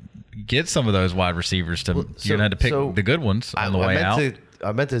to get some of those wide receivers you're going to have to pick the good ones on the way out.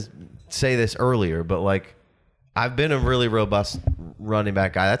 I meant to say this earlier, but I've been a really robust running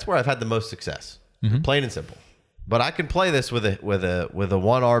back guy. That's where I've had the most success, plain and simple. But I can play this with a 1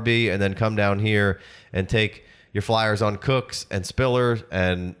 RB and then come down here and take your flyers on Cooks and Spiller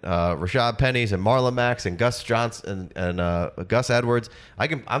and Rashad Pennies and Marlon Max and Gus Johnson and Gus Edwards.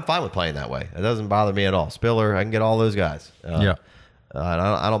 I'm fine with playing that way. It doesn't bother me at all. Spiller, I can get all those guys. I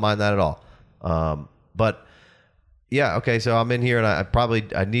don't mind that at all. But yeah, okay. So I'm in here, and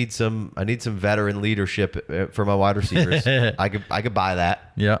I need some veteran leadership for my wide receivers. I could buy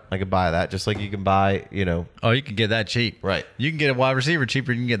that. Yeah, I could buy that. Just like you can buy, Oh, you can get that cheap. Right. You can get a wide receiver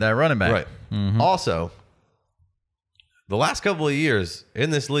cheaper. You can get that running back. Right. Mm-hmm. Also, the last couple of years in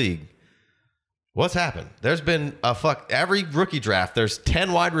this league, what's happened? There's been every rookie draft. There's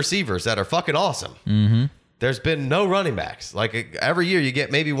 10 wide receivers that are fucking awesome. Mm-hmm. There's been no running backs. Every year you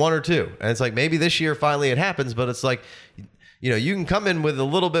get maybe 1 or 2. And it's maybe this year finally it happens, but it's you can come in with a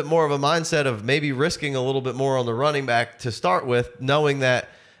little bit more of a mindset of maybe risking a little bit more on the running back to start with, knowing that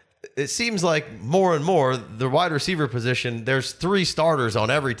it seems like more and more the wide receiver position, there's 3 starters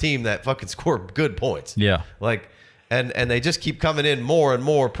on every team that fucking score good points. Yeah. And they just keep coming in more and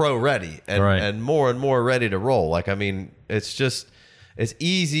more pro ready and more ready to roll. It's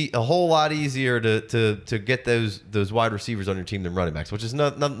easy, a whole lot easier to get those wide receivers on your team than running backs, which is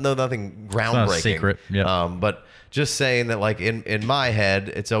nothing groundbreaking. It's not a secret. Yeah. But just saying that, in my head,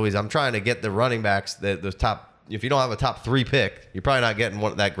 it's always I'm trying to get the running backs those top. If you don't have a top 3 pick, you're probably not getting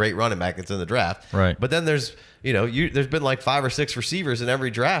that great running back that's in the draft. Right. But then there's there's been 5 or 6 receivers in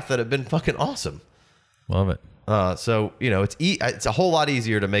every draft that have been fucking awesome. Love it. So it's a whole lot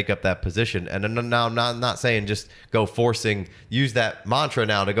easier to make up that position. And then now I'm not saying just go use that mantra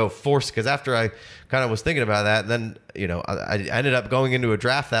now to go force, because after I kind of was thinking about that, then I ended up going into a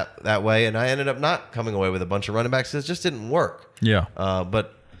draft that way, and I ended up not coming away with a bunch of running backs. It just didn't work. Yeah.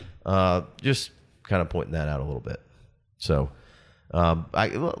 But just kind of pointing that out a little bit. So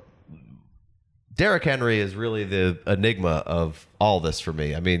Derrick Henry is really the enigma of all this for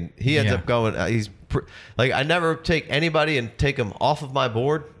me. I mean, he ends up going. I never take anybody and take him off of my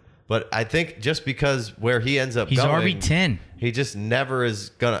board, but I think just because where he ends up he's going, RB10. he just never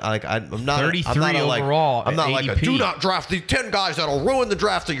is gonna. I'm not 33 overall. I'm not at like ADP. do not draft the 10 guys that'll ruin the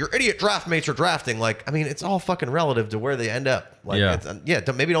draft that your idiot draft mates are drafting. It's all fucking relative to where they end up.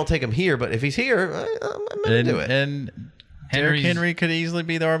 Maybe don't take him here, but if he's here, I'm gonna do it. And Derrick Henry could easily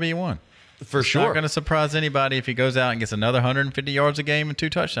be the RB1. For sure. Not going to surprise anybody if he goes out and gets another 150 yards a game and 2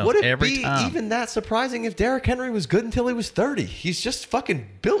 touchdowns Would it every be time. even that surprising if Derrick Henry was good until he was 30? He's just fucking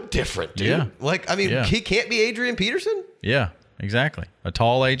built different, dude. Yeah. He can't be Adrian Peterson? Yeah, exactly. A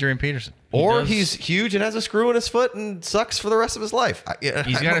tall Adrian Peterson. He's huge and has a screw in his foot and sucks for the rest of his life.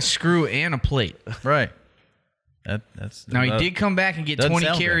 He's got a screw and a plate. Right. Now, he did come back and get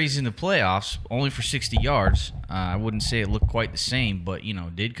 20 carries in the playoffs, only for 60 yards. I wouldn't say it looked quite the same, but,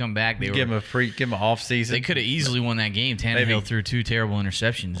 did come back. They give him an off season. They could have easily won that game. Tannehill threw 2 terrible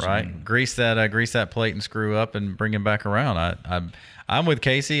interceptions. Right. Grease that plate and screw up and bring him back around. I'm with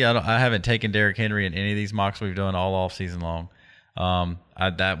Casey. I haven't taken Derrick Henry in any of these mocks we've done all off season long.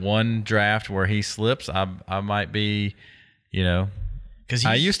 That one draft where he slips, I might be,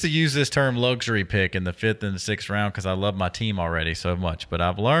 I used to use this term luxury pick in the 5th and the 6th round because I love my team already so much. But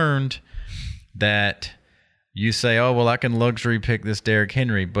I've learned that you say, oh, well, I can luxury pick this Derrick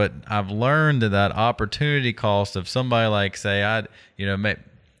Henry. But I've learned that opportunity cost of somebody like, say,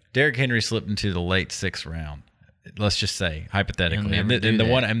 Derrick Henry slipped into the late 6th round. Let's just say, hypothetically. And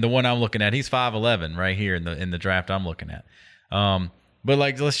the one I'm looking at, he's 5'11" right here in the draft I'm looking at. But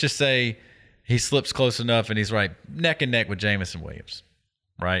let's just say he slips close enough and he's right neck and neck with Jameson Williams.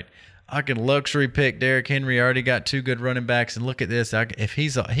 Right, I can luxury pick Derrick Henry. I already got 2 good running backs, and look at this. If he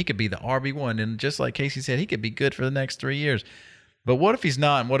could be the RB1, and just like Casey said, he could be good for the next 3 years. But what if he's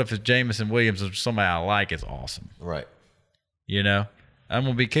not? And what if it's Jameson Williams or somebody I like is awesome? Right. I'm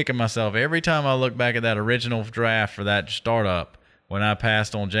gonna be kicking myself every time I look back at that original draft for that startup when I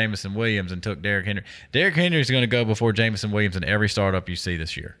passed on Jameson Williams and took Derrick Henry. Derrick Henry is going to go before Jameson Williams in every startup you see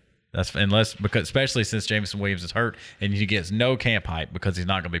this year. Because especially since Jameson Williams is hurt and he gets no camp hype because he's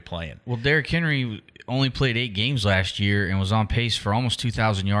not going to be playing. Well, Derrick Henry only played 8 games last year and was on pace for almost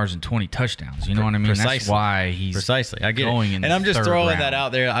 2,000 yards and 20 touchdowns. You know what I mean? Precisely. That's why he's I get going it. in and I'm just throwing round. that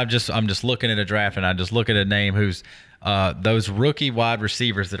out there. I'm just looking at a draft and I just look at a name who's those rookie wide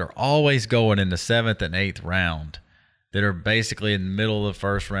receivers that are always going in the 7th and 8th round, that are basically in the middle of the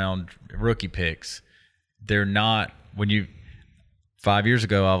 1st round rookie picks. They're not 5 years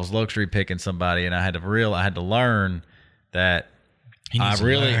ago, I was luxury picking somebody, and I had to learn that I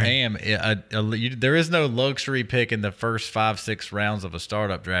really am. There is no luxury pick in the first 5-6 rounds of a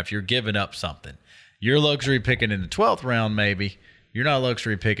startup draft. You're giving up something. You're luxury picking in the 12th round, maybe. You're not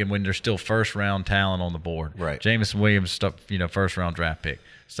luxury picking when there's still 1st round talent on the board. Right. Jameson Williams, stuff, 1st round draft pick,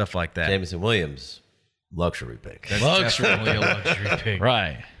 stuff like that. Jameson Williams, luxury pick. That's definitely a luxury pick.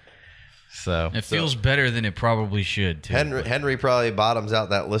 Right. So it feels better than it probably should too. Henry probably bottoms out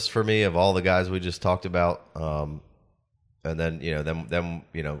that list for me of all the guys we just talked about. And then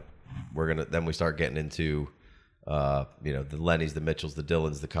we start getting into the Lennys, the Mitchells, the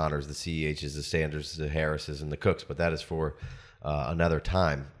Dillons, the Connors, the CEHs, the Sanders, the Harrises, and the Cooks. But that is for another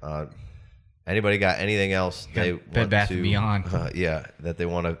time. Anybody got anything else they Bed Bath & Beyond? That they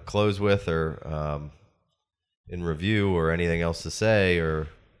want to close with, or in review, or anything else to say, or.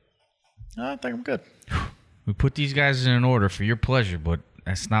 I think I'm good. We put these guys in an order for your pleasure, but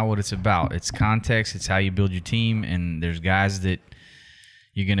that's not what it's about. It's context. It's how you build your team, and there's guys that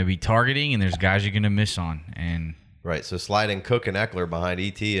you're going to be targeting, and there's guys you're going to miss on. And right, so sliding Cook and Eckler behind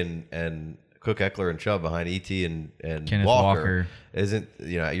ET and Cook, Eckler, and Chubb behind ET and Kenneth Walker isn't,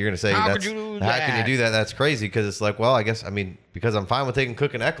 you're going to say, how can you do that? That's crazy, because it's like, well, I guess, because I'm fine with taking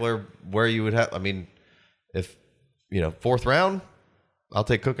Cook and Eckler, where you would have, if, 4th round, I'll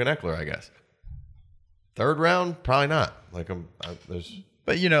take Cook and Eckler, I guess. 3rd round, probably not. But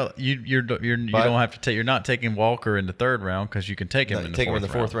you don't have to take. You're not taking Walker in the 3rd round because you can take him in the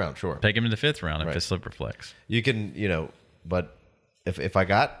 4th round. Sure. Take him in the 5th round if it's slipper flex. You can, but if I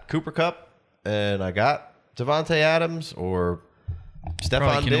got Cooper Kupp and I got Javonte Adams or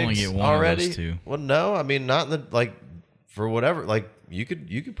Stephon Diggs only get one already, of those two. Well, no, not in the for whatever. You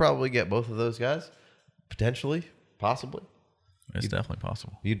could probably get both of those guys. Potentially, possibly. It's definitely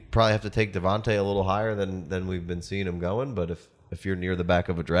possible. You'd probably have to take Javonte a little higher than we've been seeing him going. But if you're near the back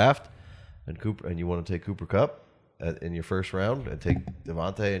of a draft and you want to take Cooper Kupp in your first round and take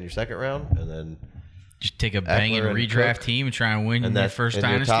Javonte in your second round, and then just take a banging redraft team and try and win your first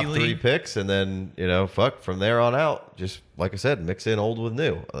Dynasty your top league. 3 picks, and then from there on out, just like I said, mix in old with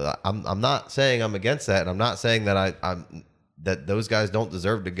new. I'm not saying I'm against that, and I'm not saying that I'm that those guys don't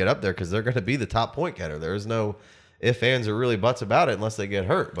deserve to get up there, because they're going to be the top point getter. There is no ifs, ands, or really buts about it unless they get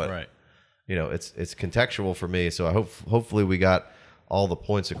hurt. But right. It's contextual for me. So I hopefully we got all the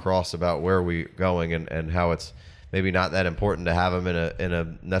points across about where we're going and how it's maybe not that important to have them in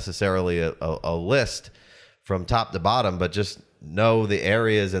a necessarily a list from top to bottom, but just know the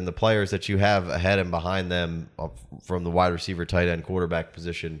areas and the players that you have ahead and behind them from the wide receiver, tight end, quarterback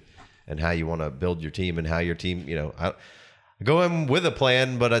position, and how you want to build your team and how your team, I go in with a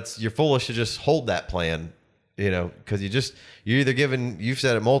plan, but you're foolish to just hold that plan, because you're either giving, you've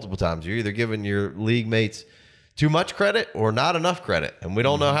said it multiple times, you're either giving your league mates too much credit or not enough credit. And we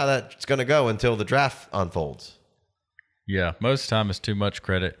don't know how that's going to go until the draft unfolds. Yeah, most of the time it's too much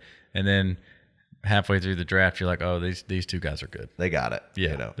credit, and then halfway through the draft, you're like, "Oh, these 2 guys are good. They got it."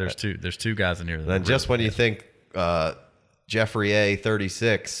 Yeah, there's two guys in here. And then just when you think Jeffrey A.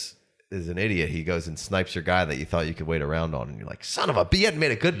 36 is an idiot, he goes and snipes your guy that you thought you could wait around on, and you're like, "Son of a b! Hadn't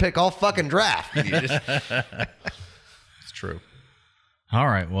made a good pick all fucking draft." It's true. All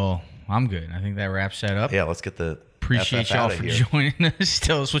right, well, I'm good. I think that wraps that up. Yeah, let's get the appreciate FF y'all out of for here. joining us.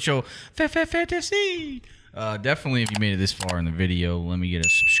 Tell us what your FF Fantasy. Definitely, if you made it this far in the video, let me get a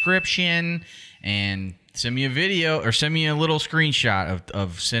subscription and send me a video or send me a little screenshot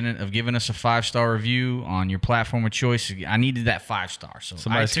of giving us a 5-star review on your platform of choice. I needed that 5-star. So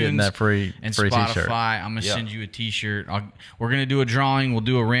somebody's iTunes getting that free Spotify, T-shirt. I'm gonna send you a T-shirt. We're gonna do a drawing. We'll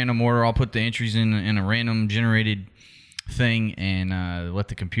do a random order. I'll put the entries in a random generated thing and let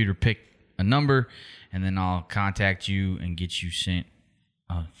the computer pick a number, and then I'll contact you and get you sent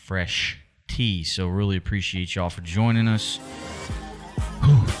a fresh tee. So really appreciate y'all for joining us.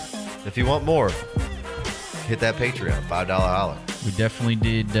 If you want more, hit that Patreon, $5 holler. We definitely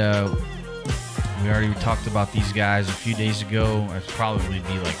did. We already talked about these guys a few days ago. It's probably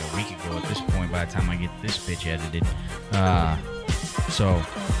be like a week ago at this point by the time I get this bitch edited. So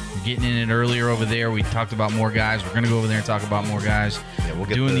we're getting in it earlier over there. We talked about more guys. We're going to go over there and talk about more guys. Yeah, we'll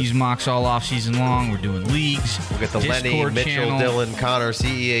get doing these mocks all off season long. We're doing leagues. We'll get the Lenny, Mitchell, Dylan, Connor,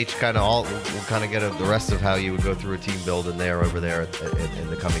 CEH kind of all. We'll kind of get the rest of how you would go through a team build in there over there in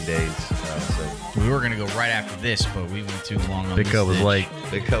the coming days. We were going to go right after this, but we went too long on Big Co was late.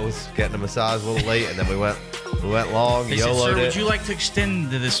 Big Co was getting a massage a little late, and then we went long. They said, YOLO'd "Sir, it. would you like to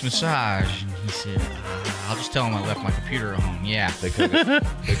extend this massage?" And he said, "I'll just tell him I left my computer at home." Yeah. Big Co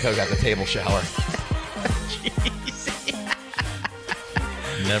got the table shower.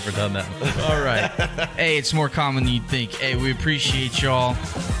 Never done that before. All right. Hey, it's more common than you'd think. Hey, we appreciate y'all.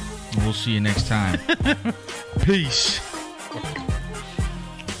 We'll see you next time. Peace.